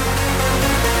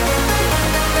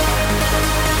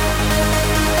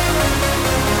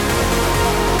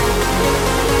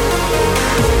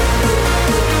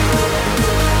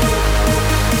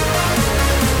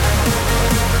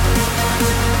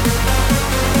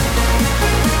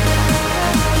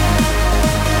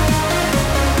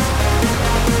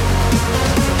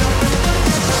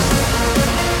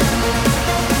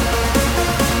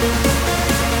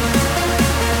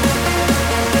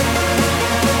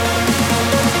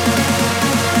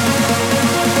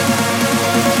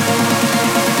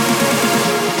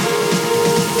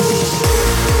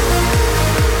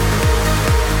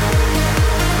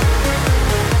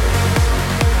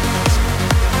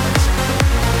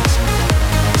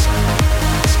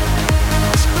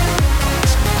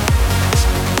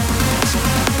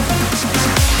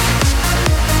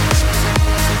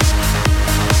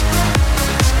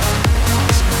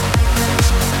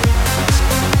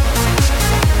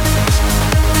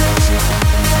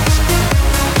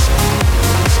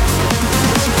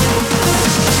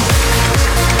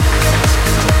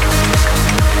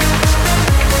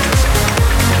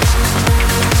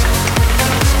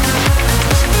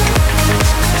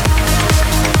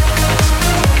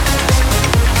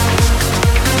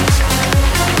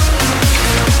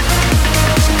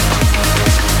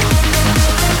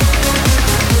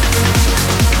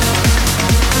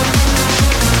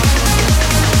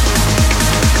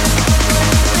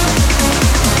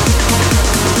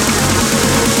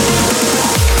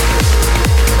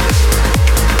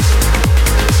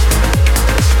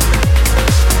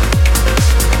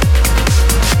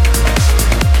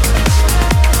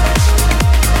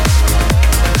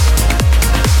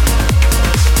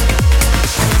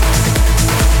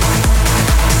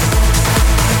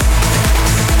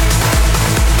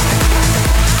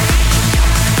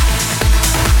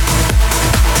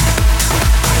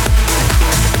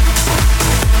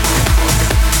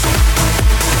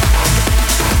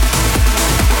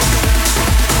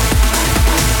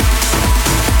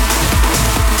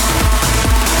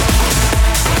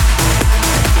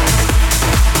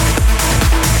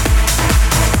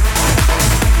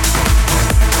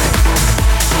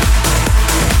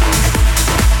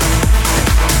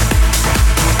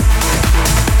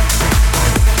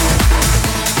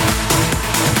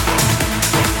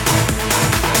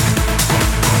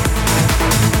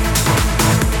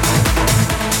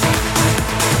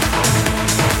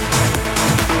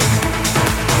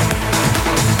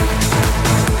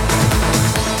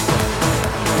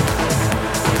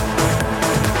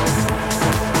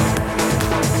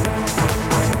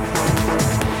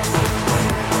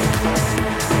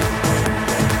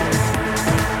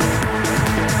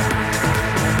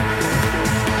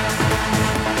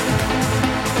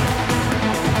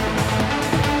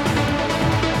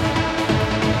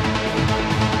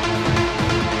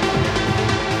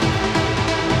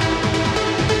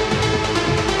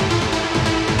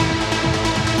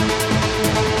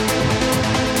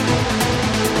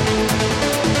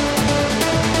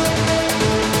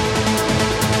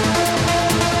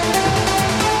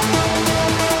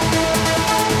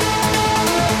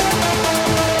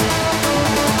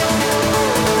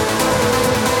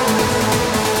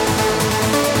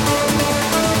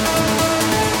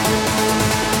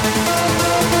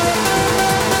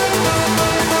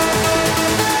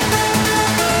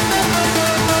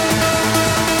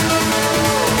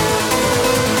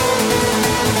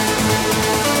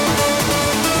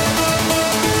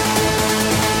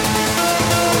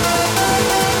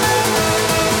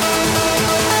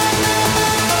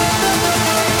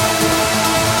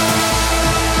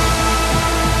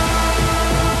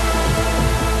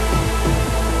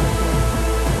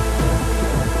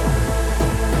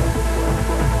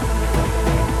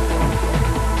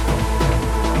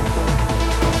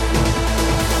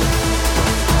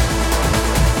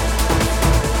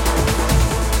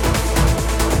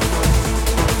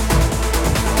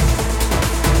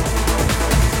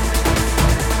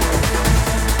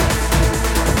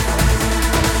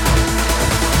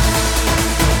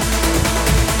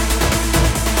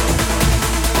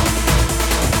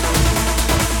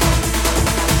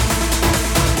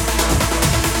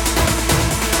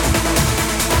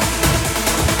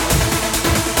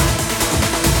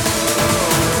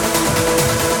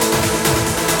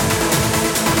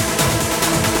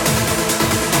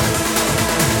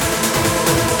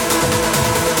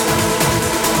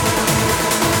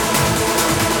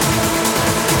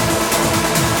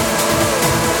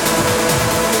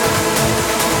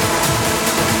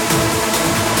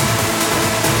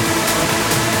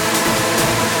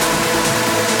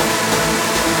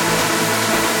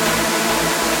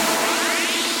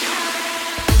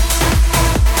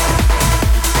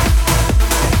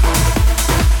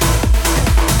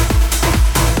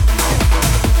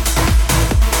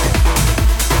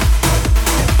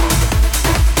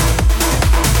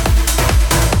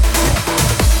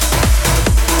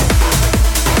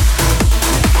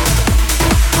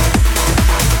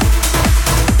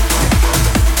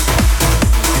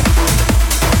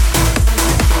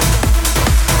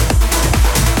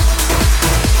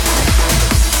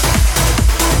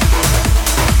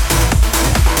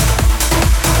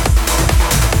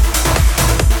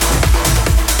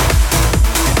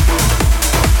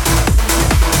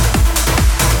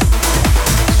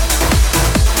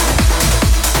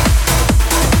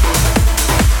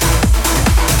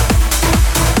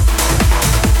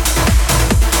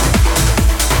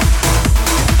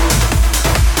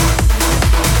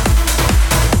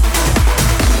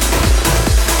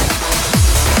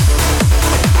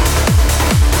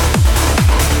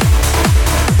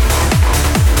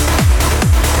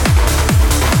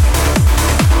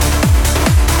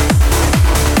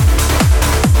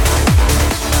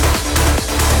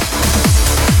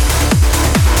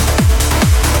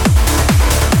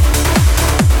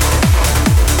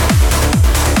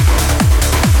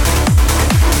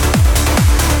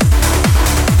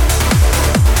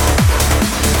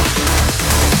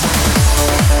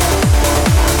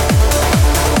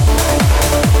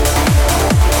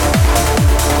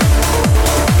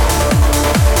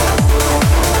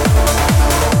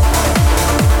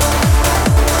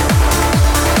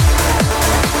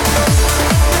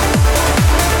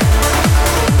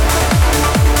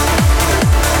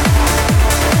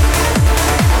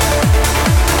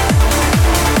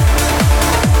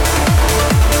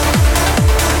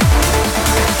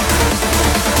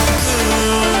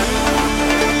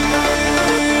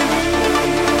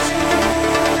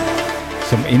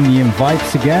 Some Indian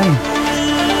vibes again.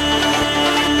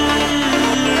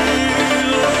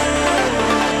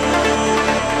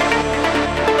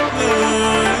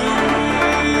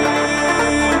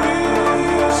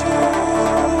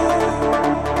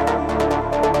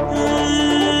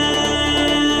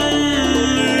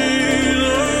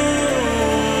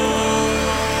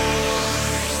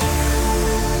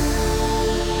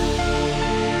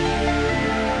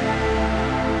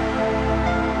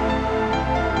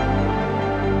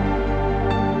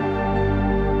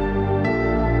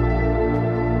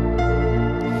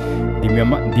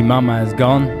 The mama is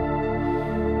gone.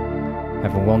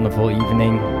 Have a wonderful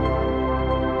evening.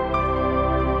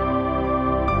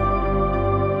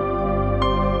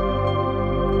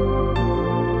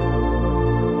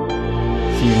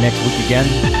 See you next week again.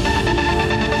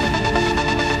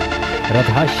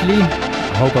 Radhashli,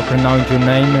 I hope I pronounced your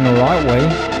name in the right way.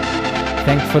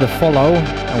 Thanks for the follow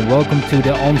and welcome to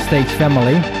the Onstage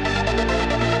family.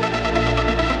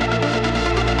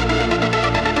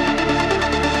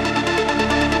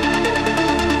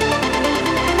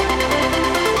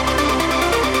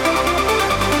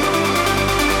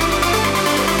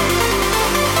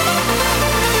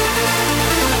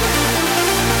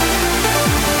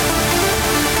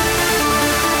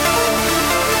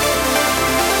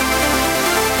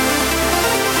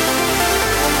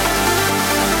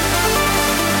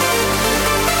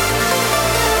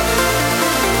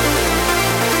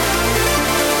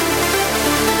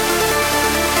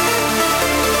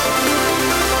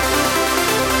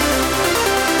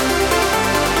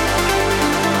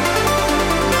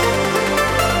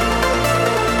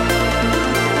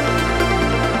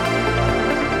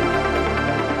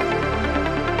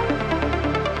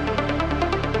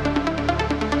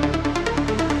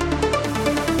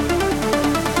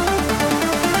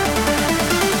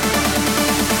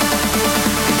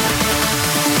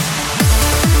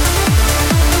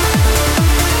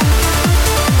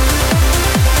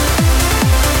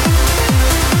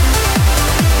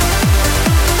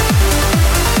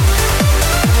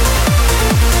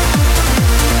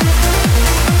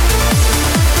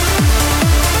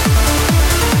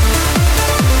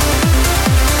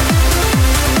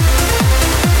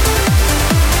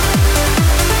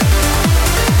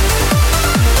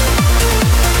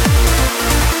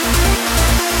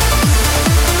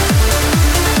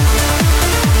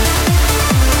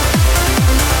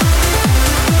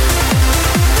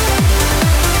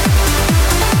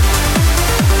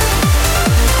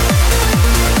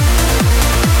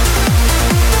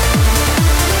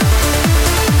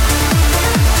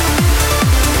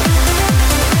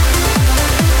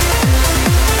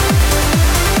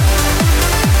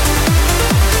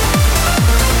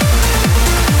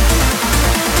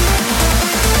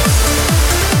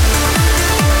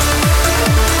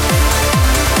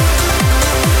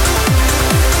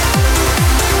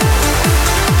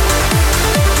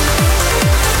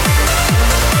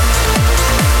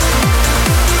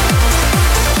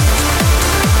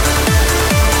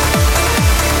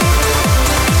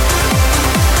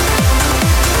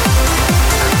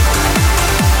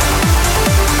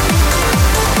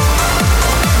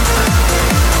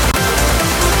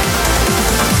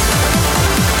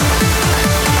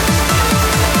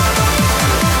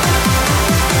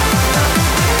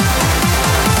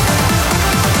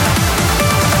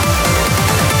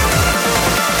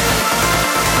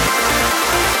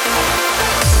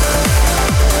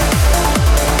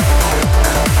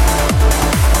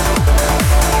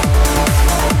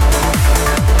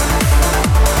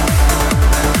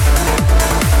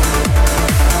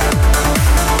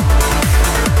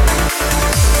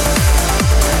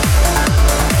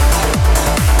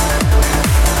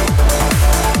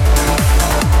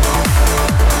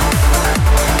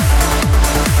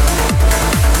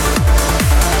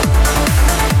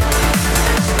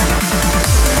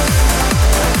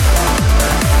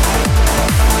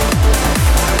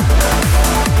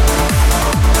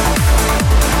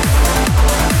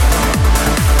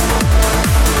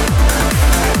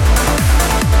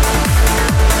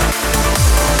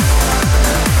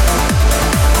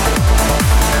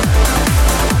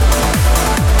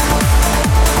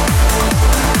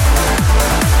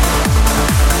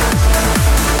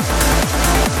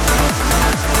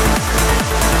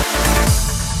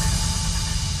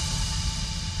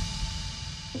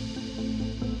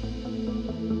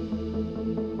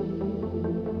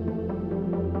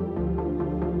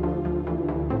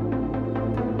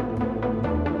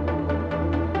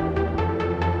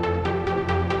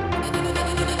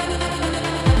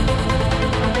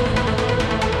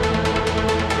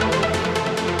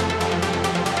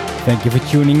 Thank you for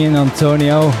tuning in,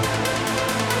 Antonio.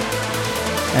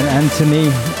 And Anthony,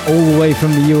 all the way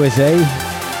from the USA,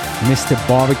 Mr.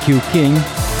 Barbecue King.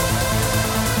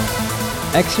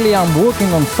 Actually, I'm working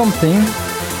on something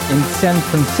in San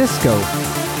Francisco,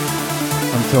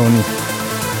 Anthony.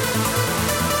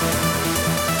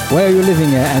 Where are you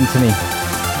living, Anthony?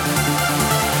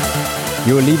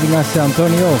 You're leaving us,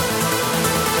 Antonio.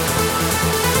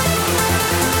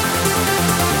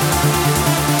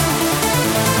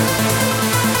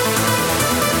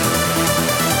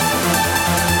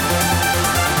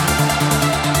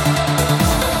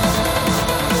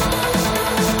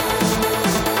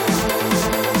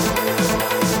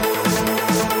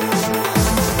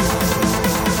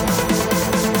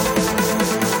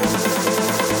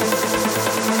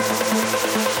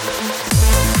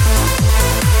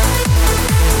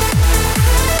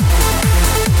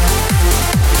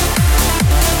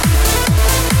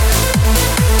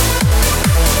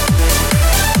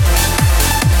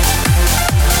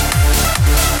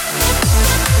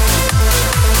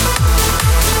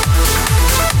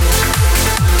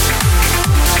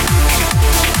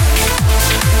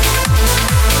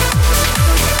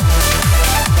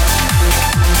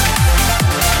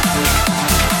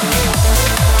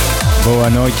 Boa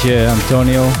noite,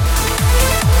 Antonio.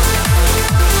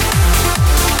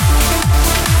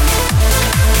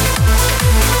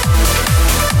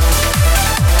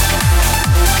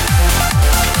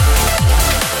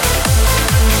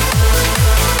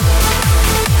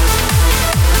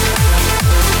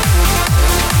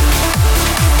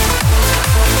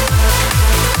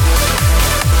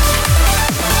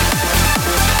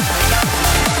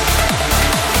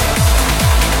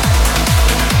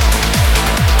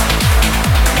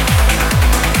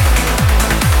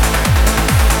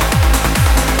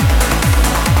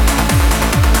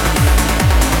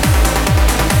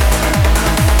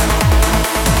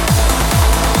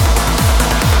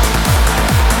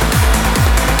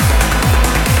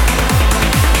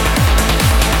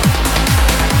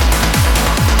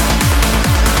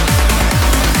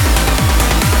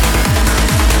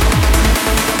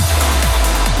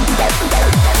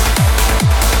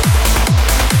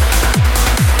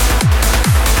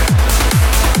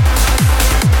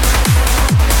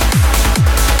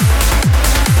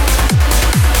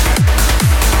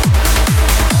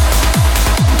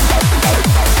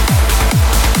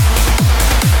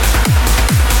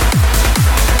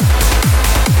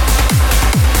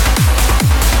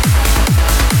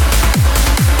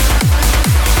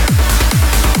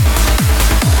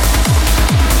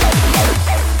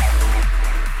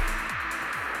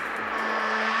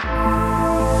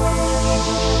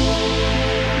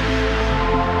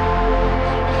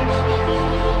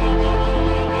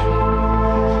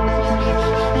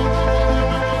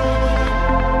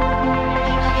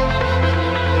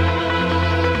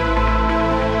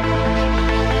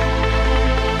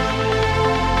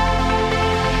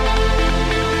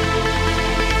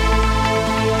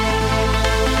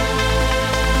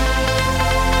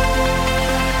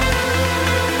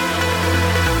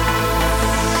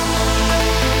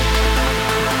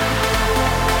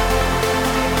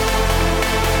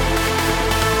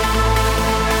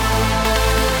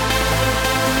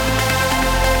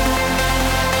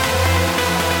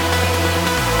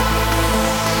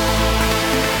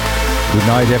 Good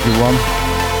night, everyone.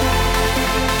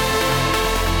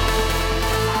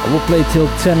 I will play till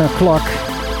 10 o'clock.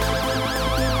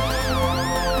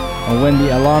 And when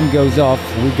the alarm goes off,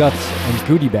 we got a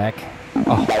goodie bag.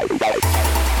 Oh,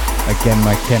 again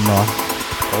my camera.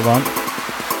 Hold on.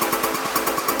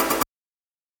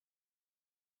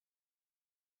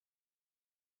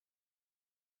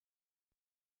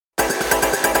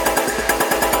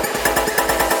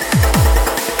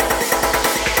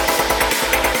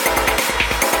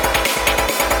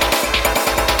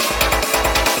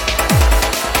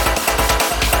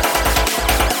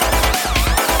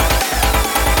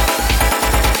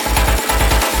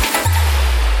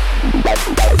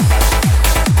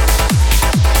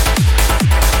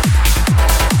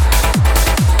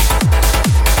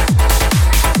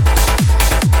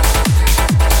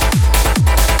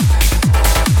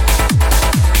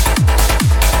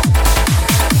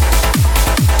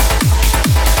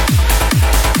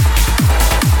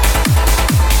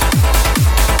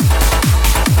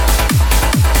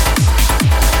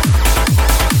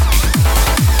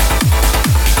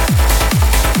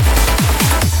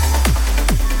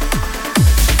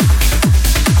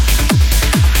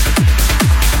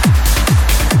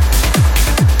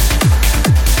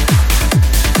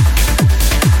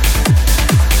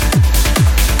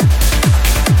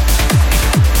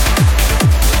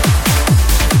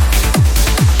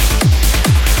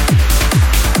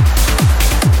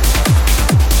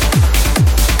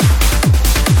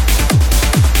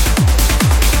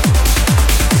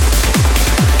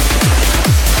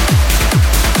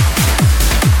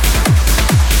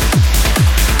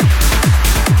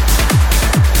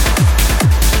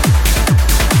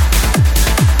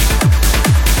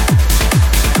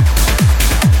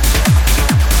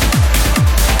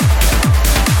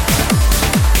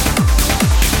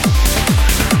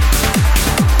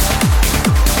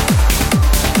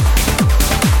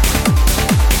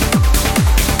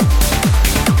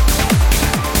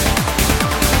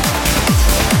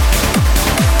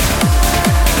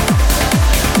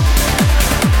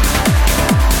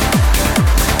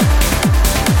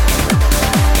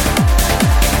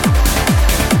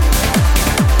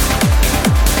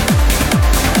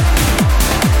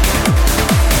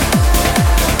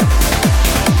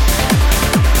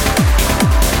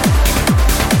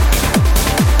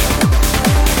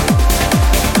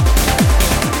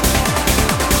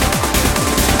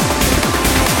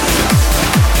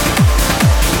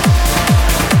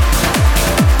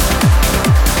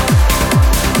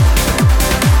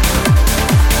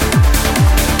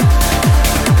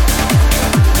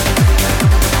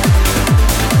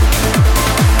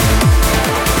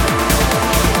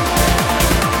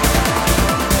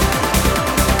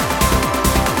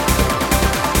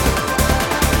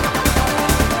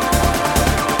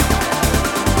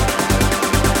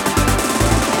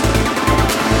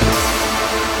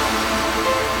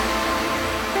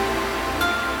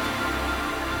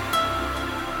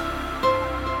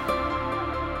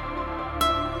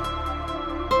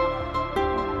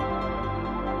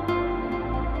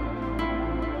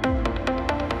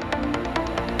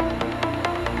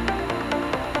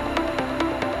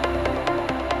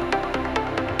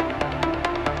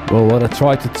 Well, what I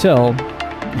try to tell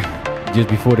just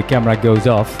before the camera goes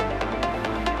off,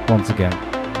 once again.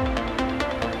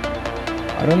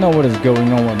 I don't know what is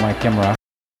going on with my camera.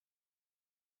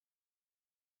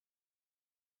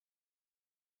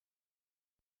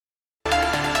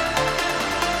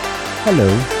 Hello.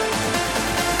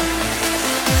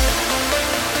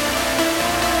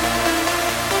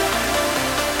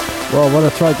 Well, what I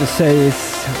tried to say is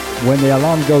when the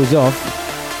alarm goes off,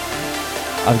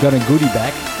 I've got a goodie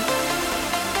bag.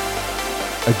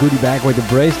 A goodie bag with a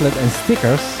bracelet and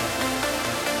stickers.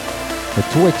 The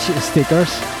Twitch stickers.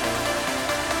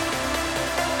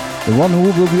 The one who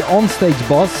will be on stage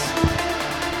boss.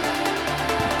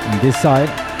 On this side.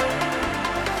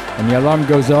 When the alarm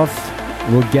goes off,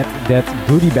 we'll get that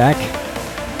goodie bag.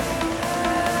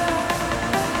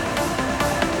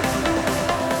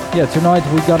 Yeah, tonight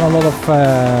we got a lot of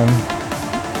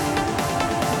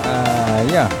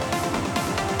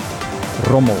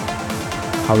rommel,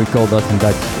 how we call that in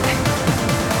Dutch.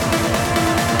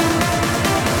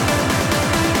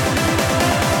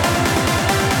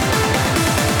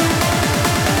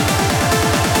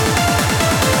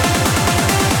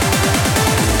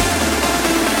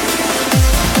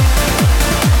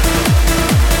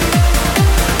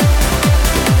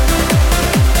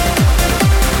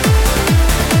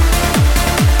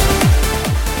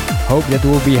 Hope that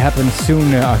will be happen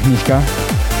soon, Agnieszka.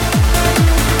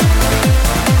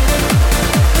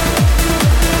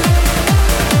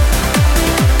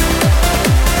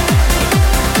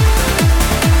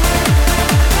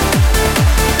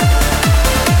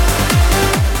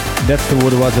 That's the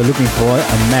word I was looking for,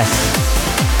 a mess.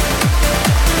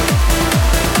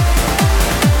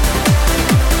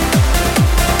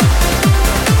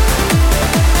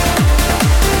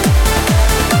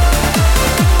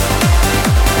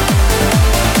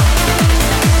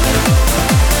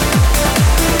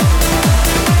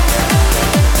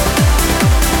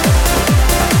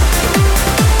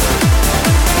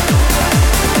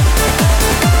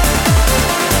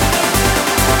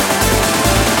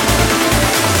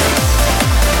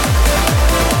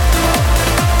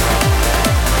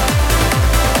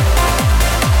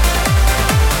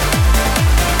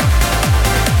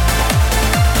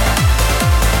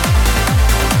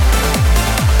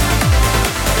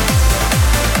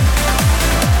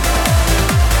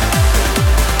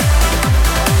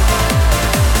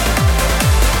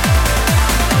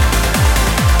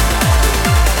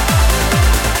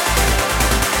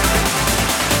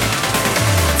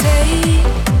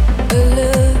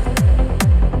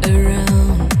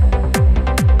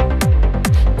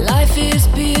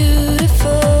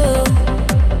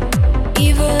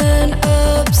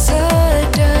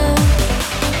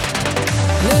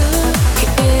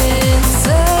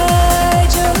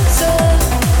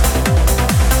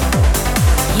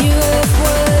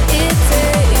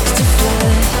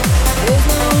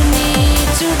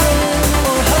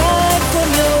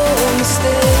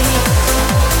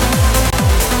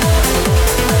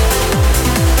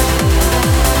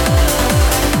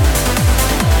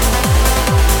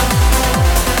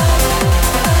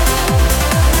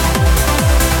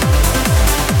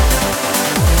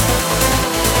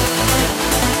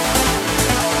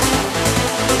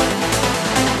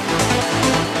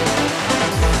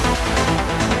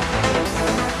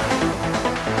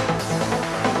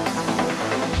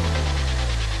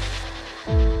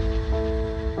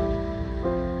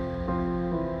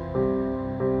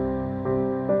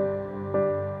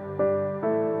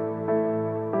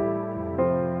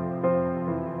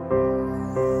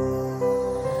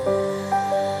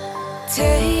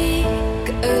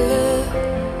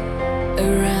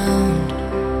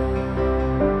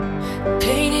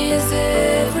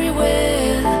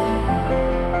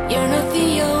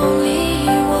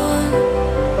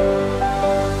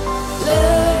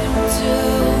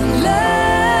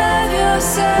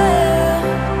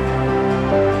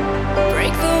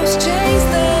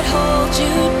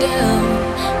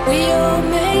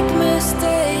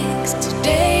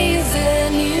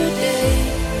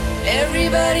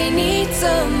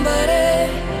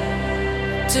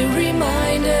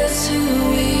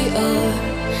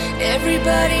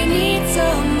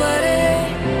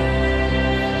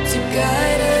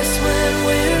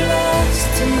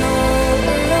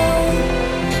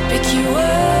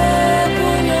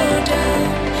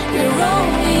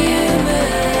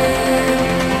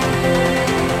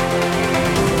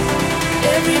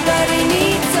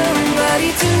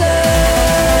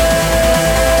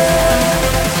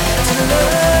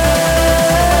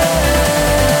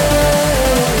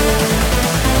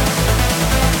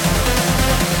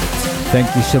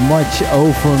 Thank you so much,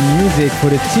 O for Music, for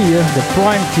the tier, the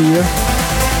Prime tier.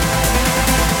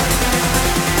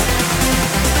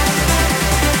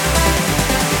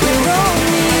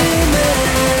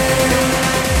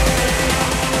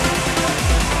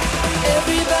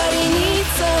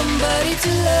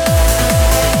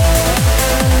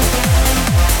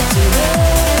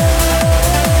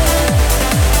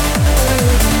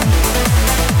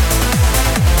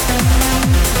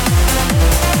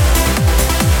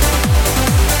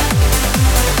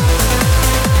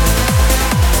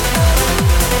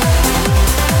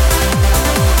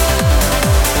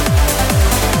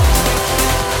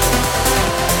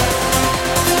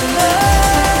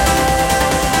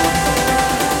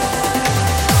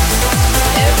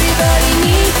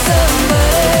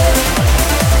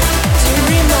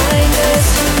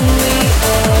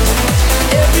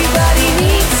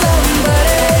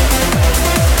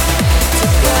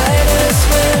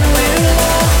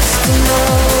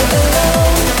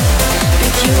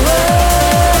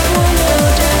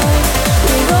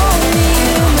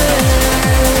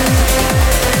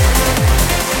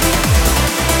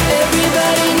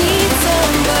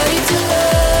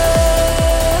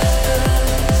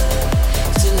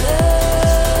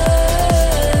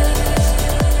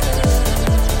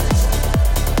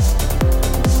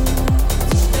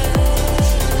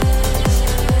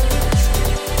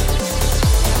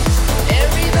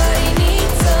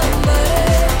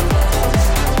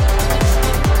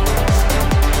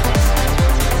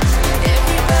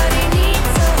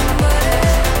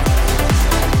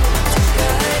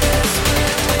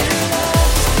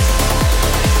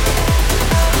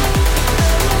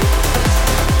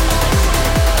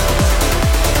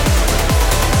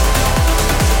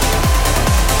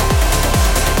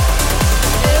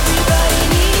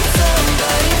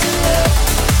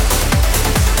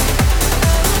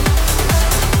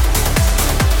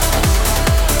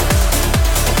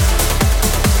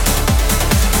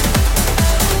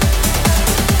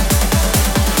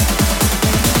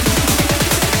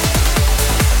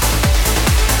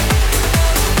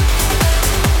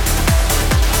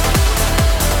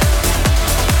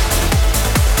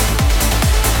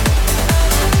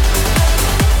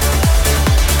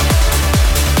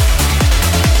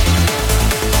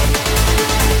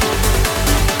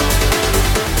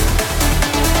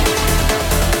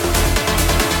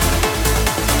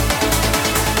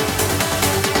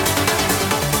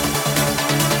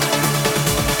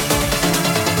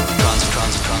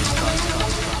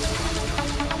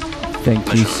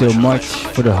 Thank you so much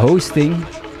for the hosting.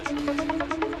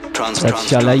 That's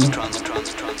Chalet.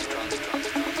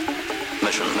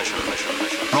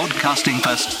 Broadcasting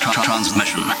first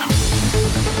transmission.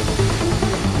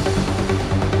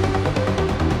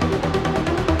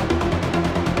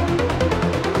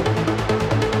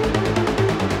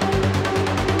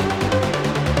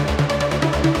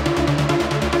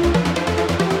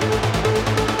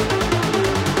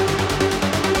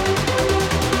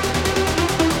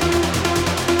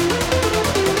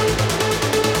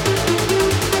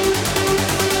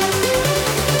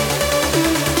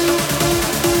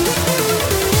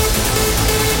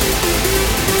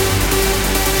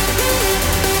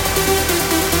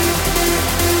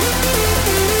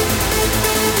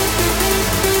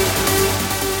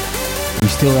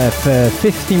 Still have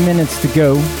 15 minutes to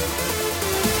go.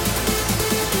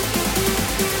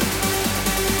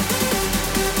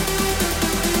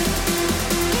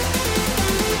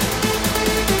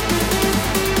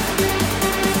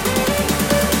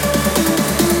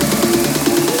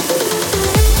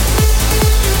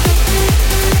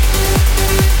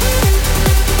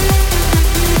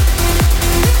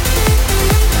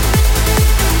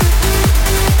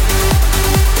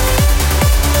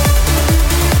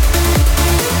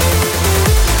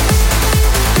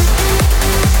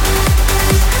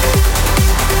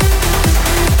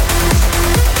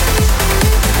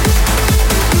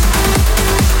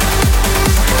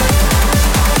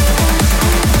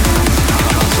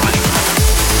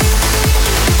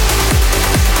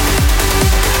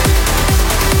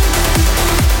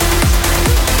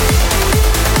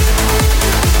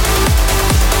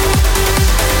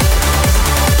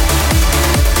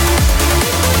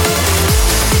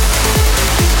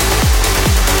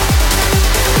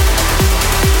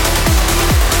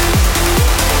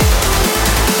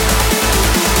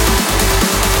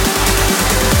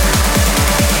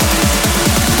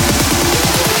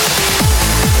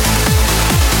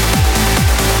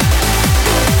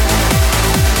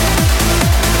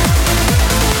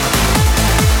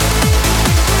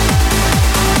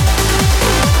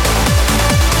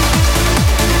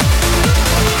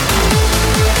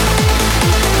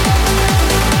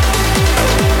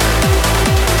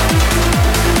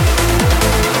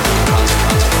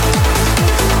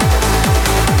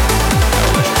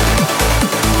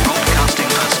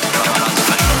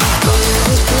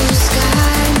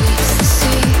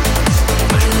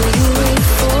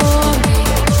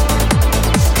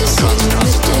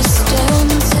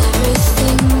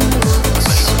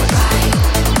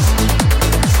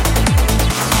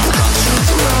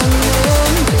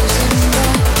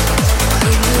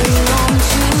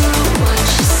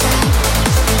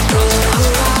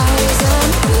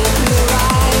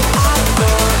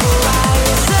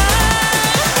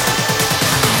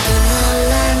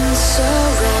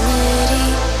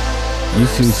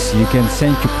 You can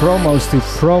send your promos to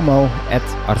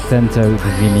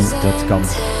promo@artentodivini.com.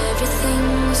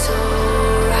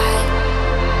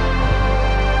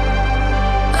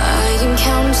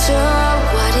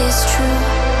 What is true?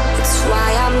 It's why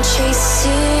I'm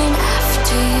chasing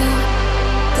after you.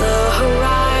 The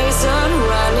horizon,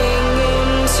 running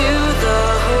into the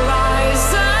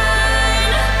horizon.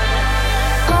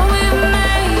 Oh, we've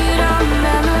made our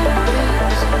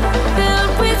memories,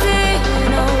 built within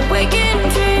a waking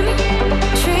dream.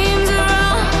 Dreams are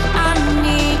all I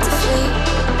need to flee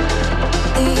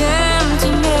the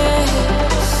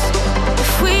emptiness.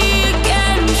 If we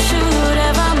again should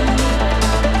ever meet,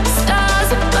 stars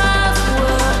above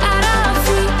were at our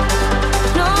feet.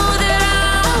 Know that I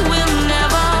will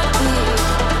never be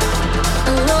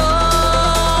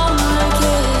alone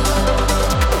again.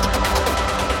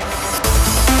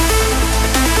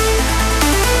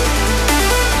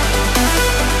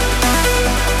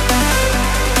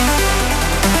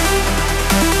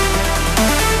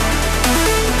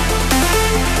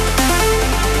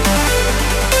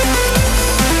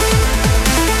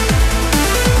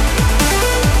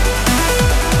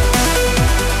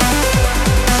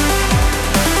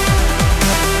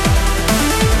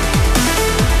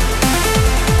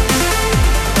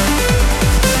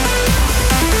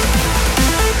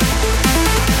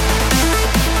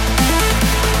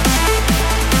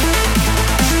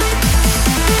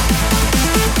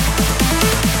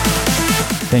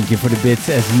 Thank you for the bits,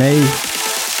 Esme.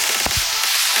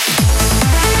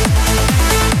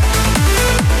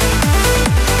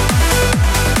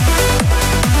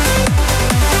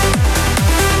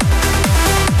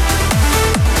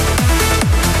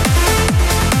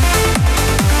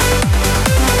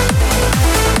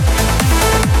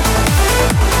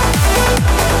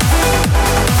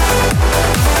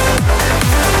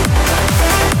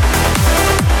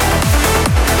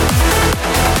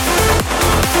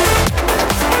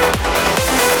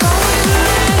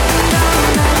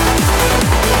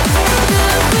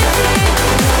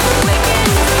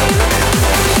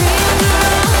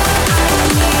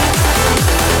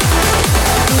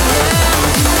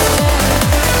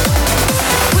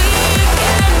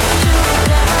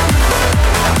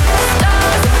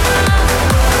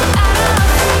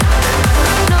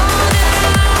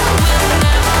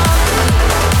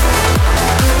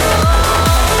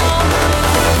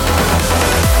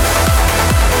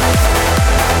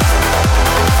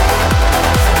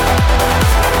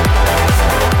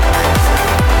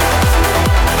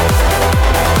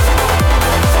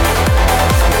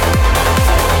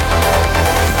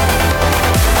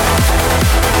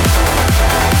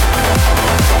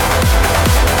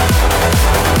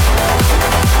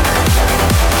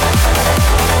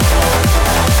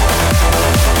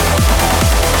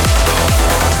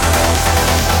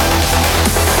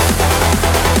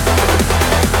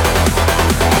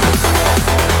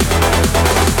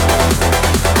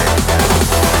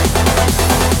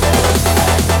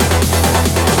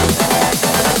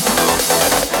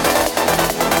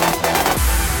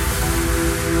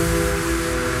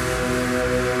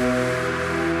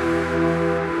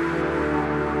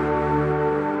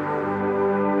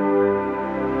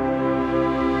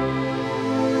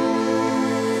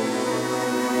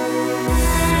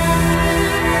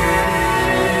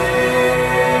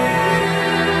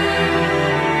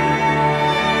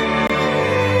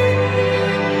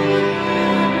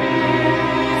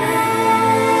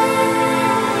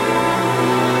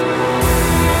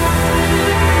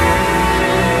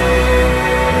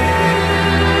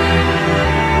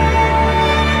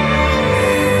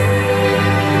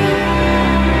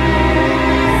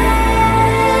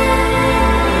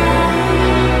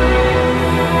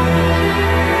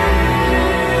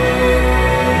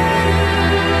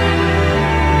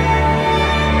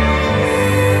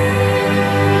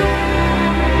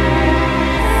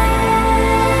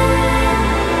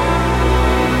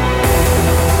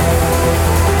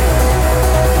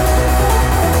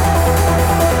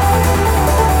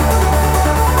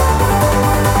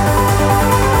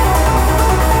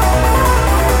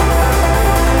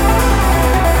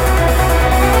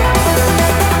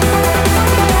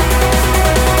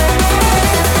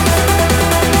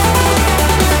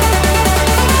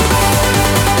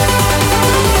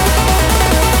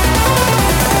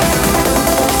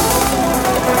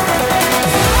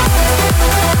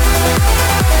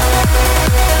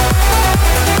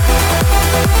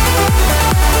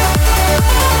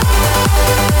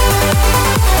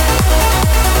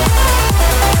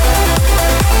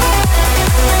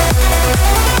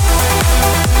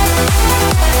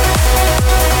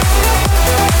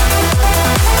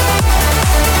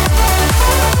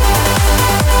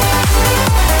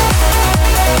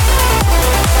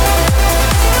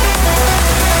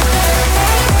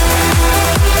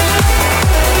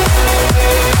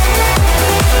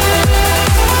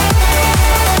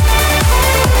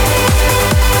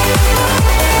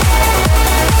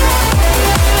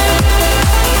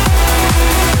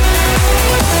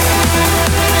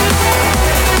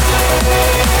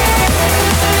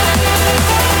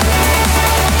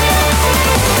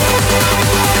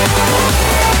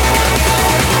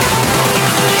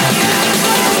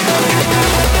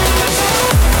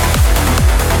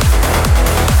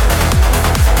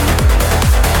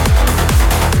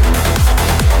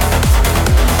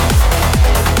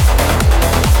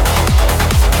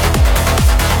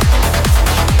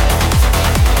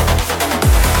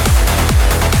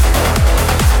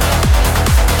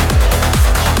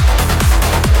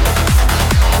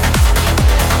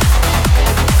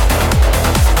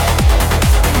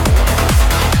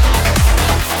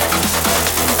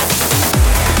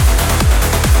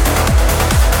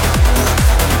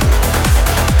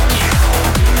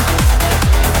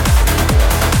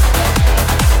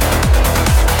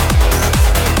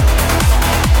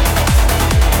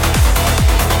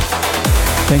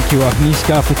 Thank you,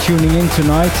 Agnieszka, for tuning in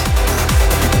tonight.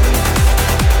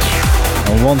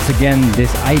 And once again,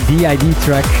 this ID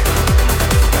track.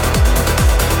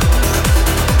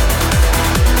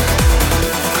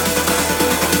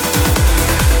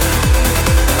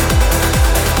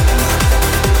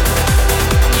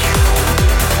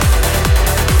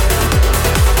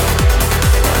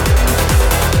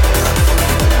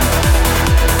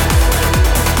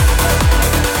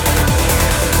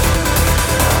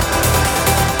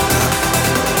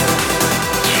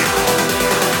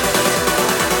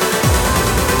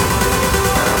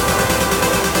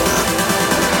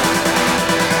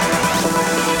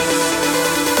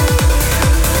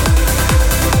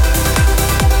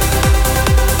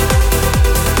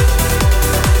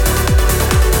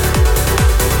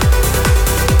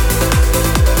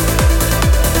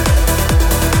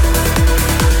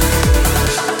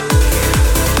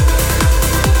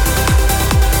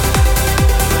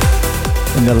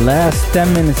 In the last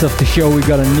 10 minutes of the show, we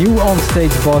got a new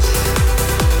on-stage boss,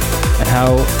 and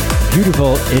how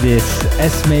beautiful it is.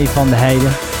 Esme van de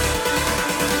Heijden,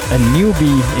 a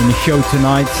newbie in the show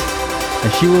tonight,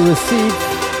 and she will receive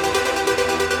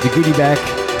the goodie bag,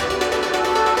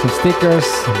 some stickers,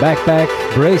 backpack,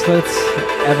 bracelets,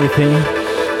 everything.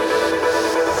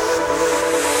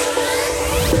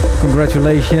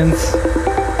 Congratulations.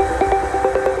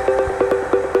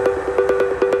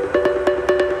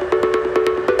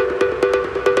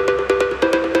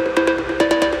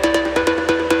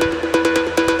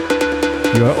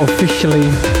 You are officially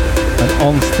an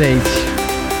on-stage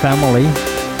family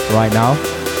right now.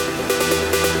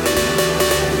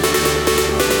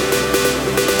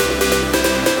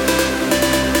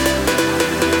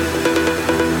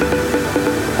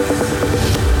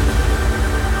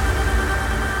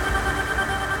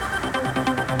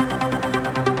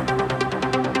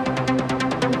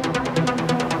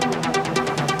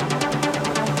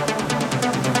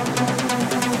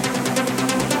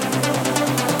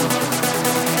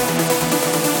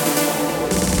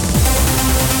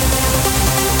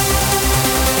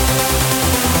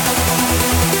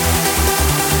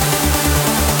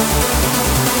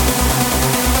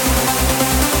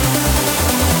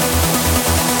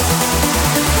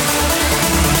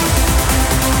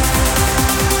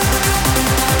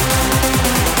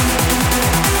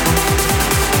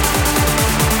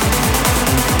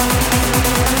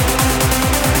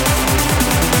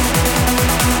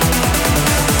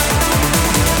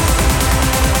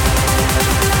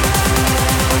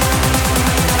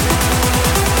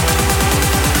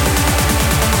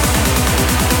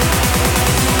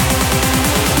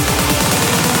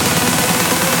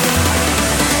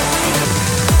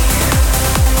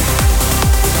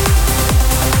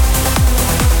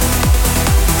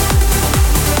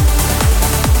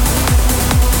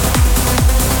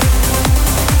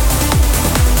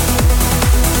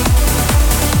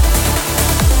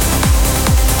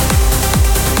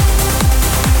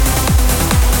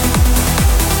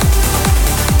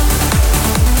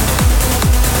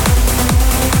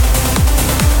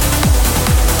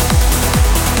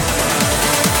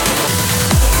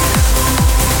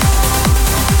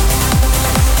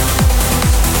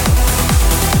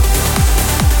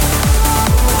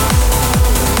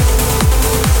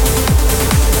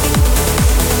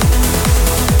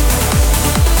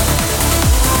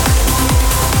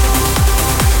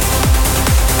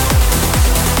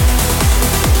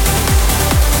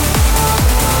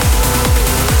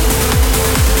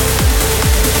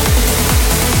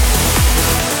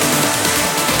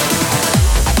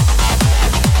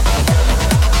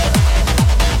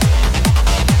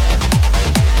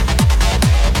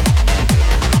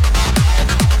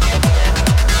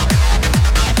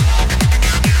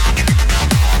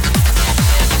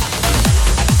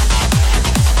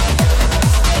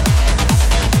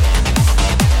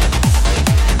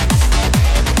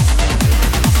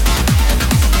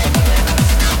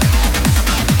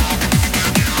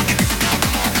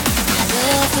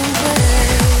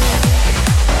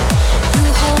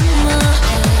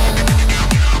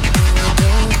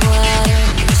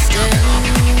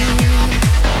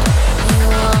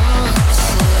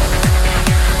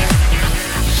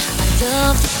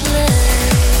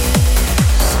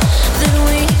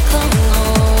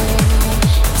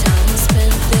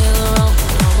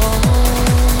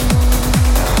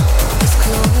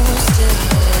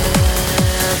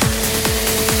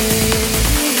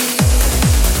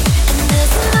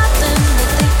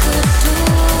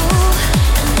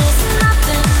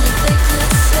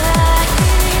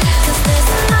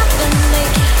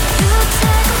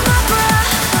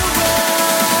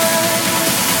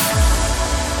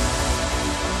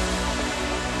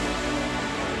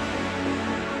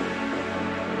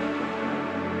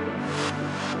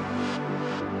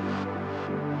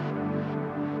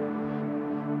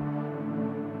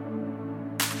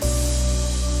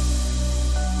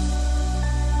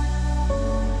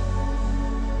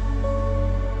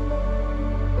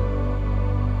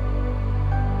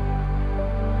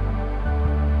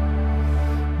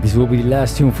 This will be the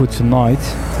last tune for tonight.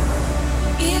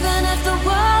 Even if the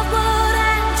world would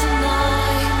end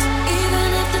tonight, even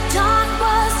if the dark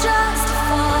was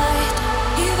justified,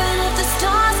 even if the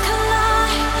stars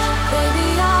collide,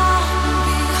 baby, I'll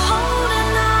be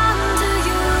holding on to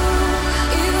you.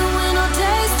 Even when our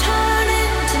days turn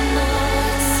into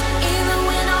nights, even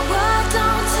when our world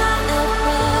don't turn out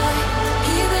right,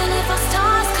 even if our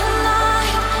stars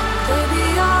collide, baby,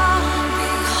 I'll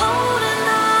be holding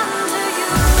on to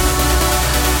you.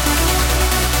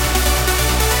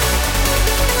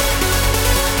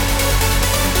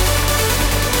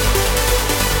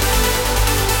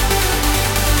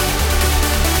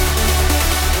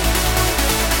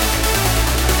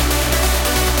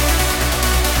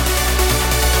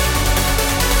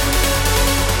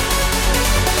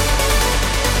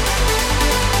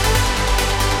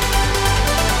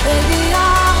 Baby,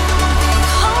 I'll be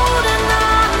holding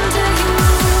on to you.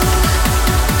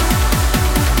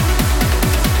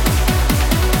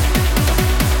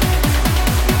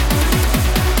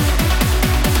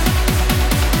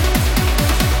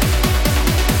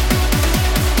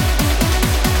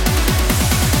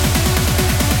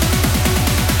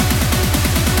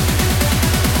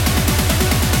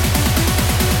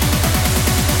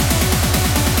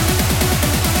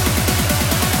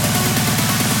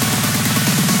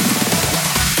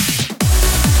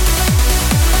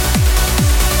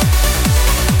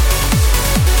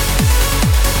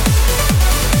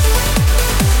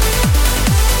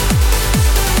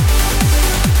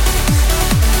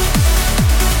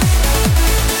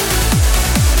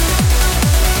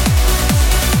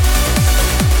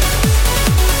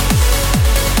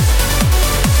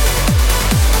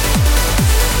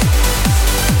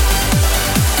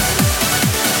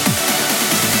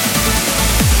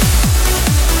 Even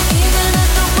if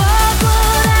the world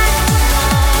would end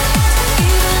tonight,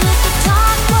 even if the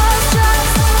dark was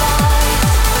justified,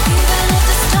 even if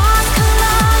the stars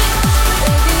collide,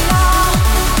 baby, I'll be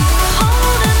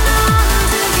holding on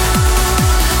to you.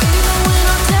 Even when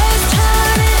our days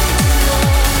turn into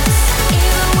nights,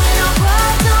 even when our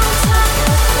world don't turn out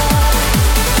right,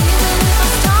 even if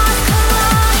our stars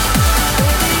collide,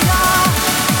 baby, I'll be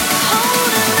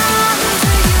holding on to you.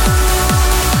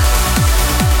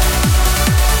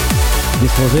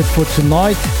 This was it for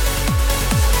tonight.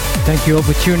 Thank you all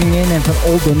for tuning in and for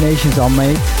all donations are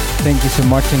made. Thank you so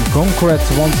much and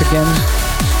congrats once again.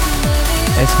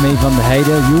 Esme van der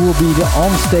Heijden, you will be the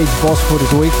on-stage boss for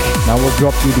this week. Now we'll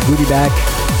drop you the goodie bag.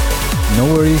 No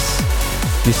worries.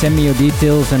 You send me your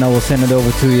details and I will send it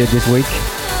over to you this week.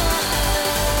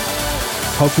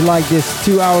 Hope you like this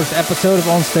 2 hours episode of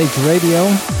On-Stage Radio.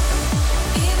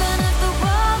 Even if the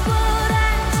world would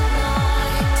end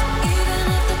tonight, even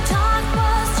if the dark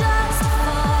was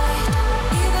justified,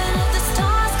 even if the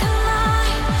stars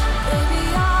collide, baby,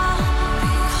 I'll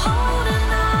be holding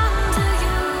on to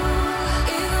you.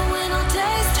 Even when our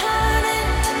days turn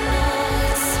into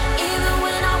nights, even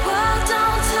when our world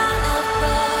don't turn out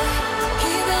right,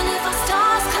 even if our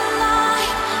stars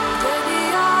collide, baby,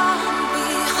 I'll be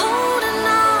holding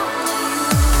on to you.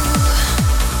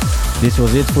 This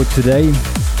was it for today.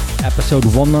 Episode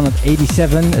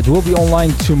 187. It will be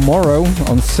online tomorrow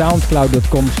on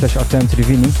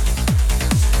soundcloud.com/ArtentoDivini.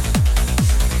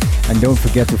 And don't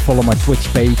forget to follow my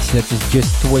Twitch page. That is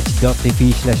just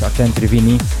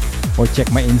twitch.tv/ArtentoDivini. Or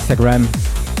check my Instagram,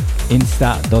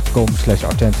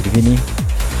 insta.com/ArtentoDivini.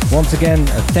 Once again,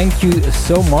 thank you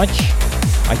so much.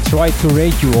 I tried to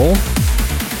rate you all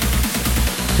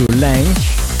to Lange,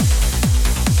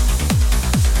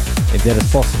 if that is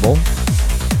possible.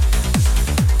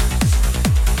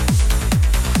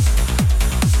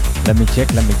 Let me check.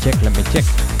 I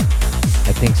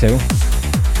think so.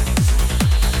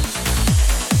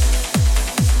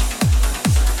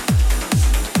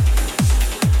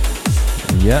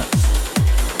 Yeah.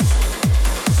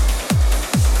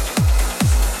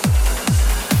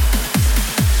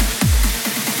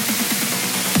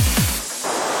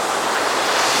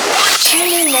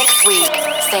 Tune in next week,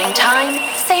 same time,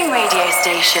 same radio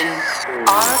station.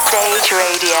 On Stage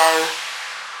Radio.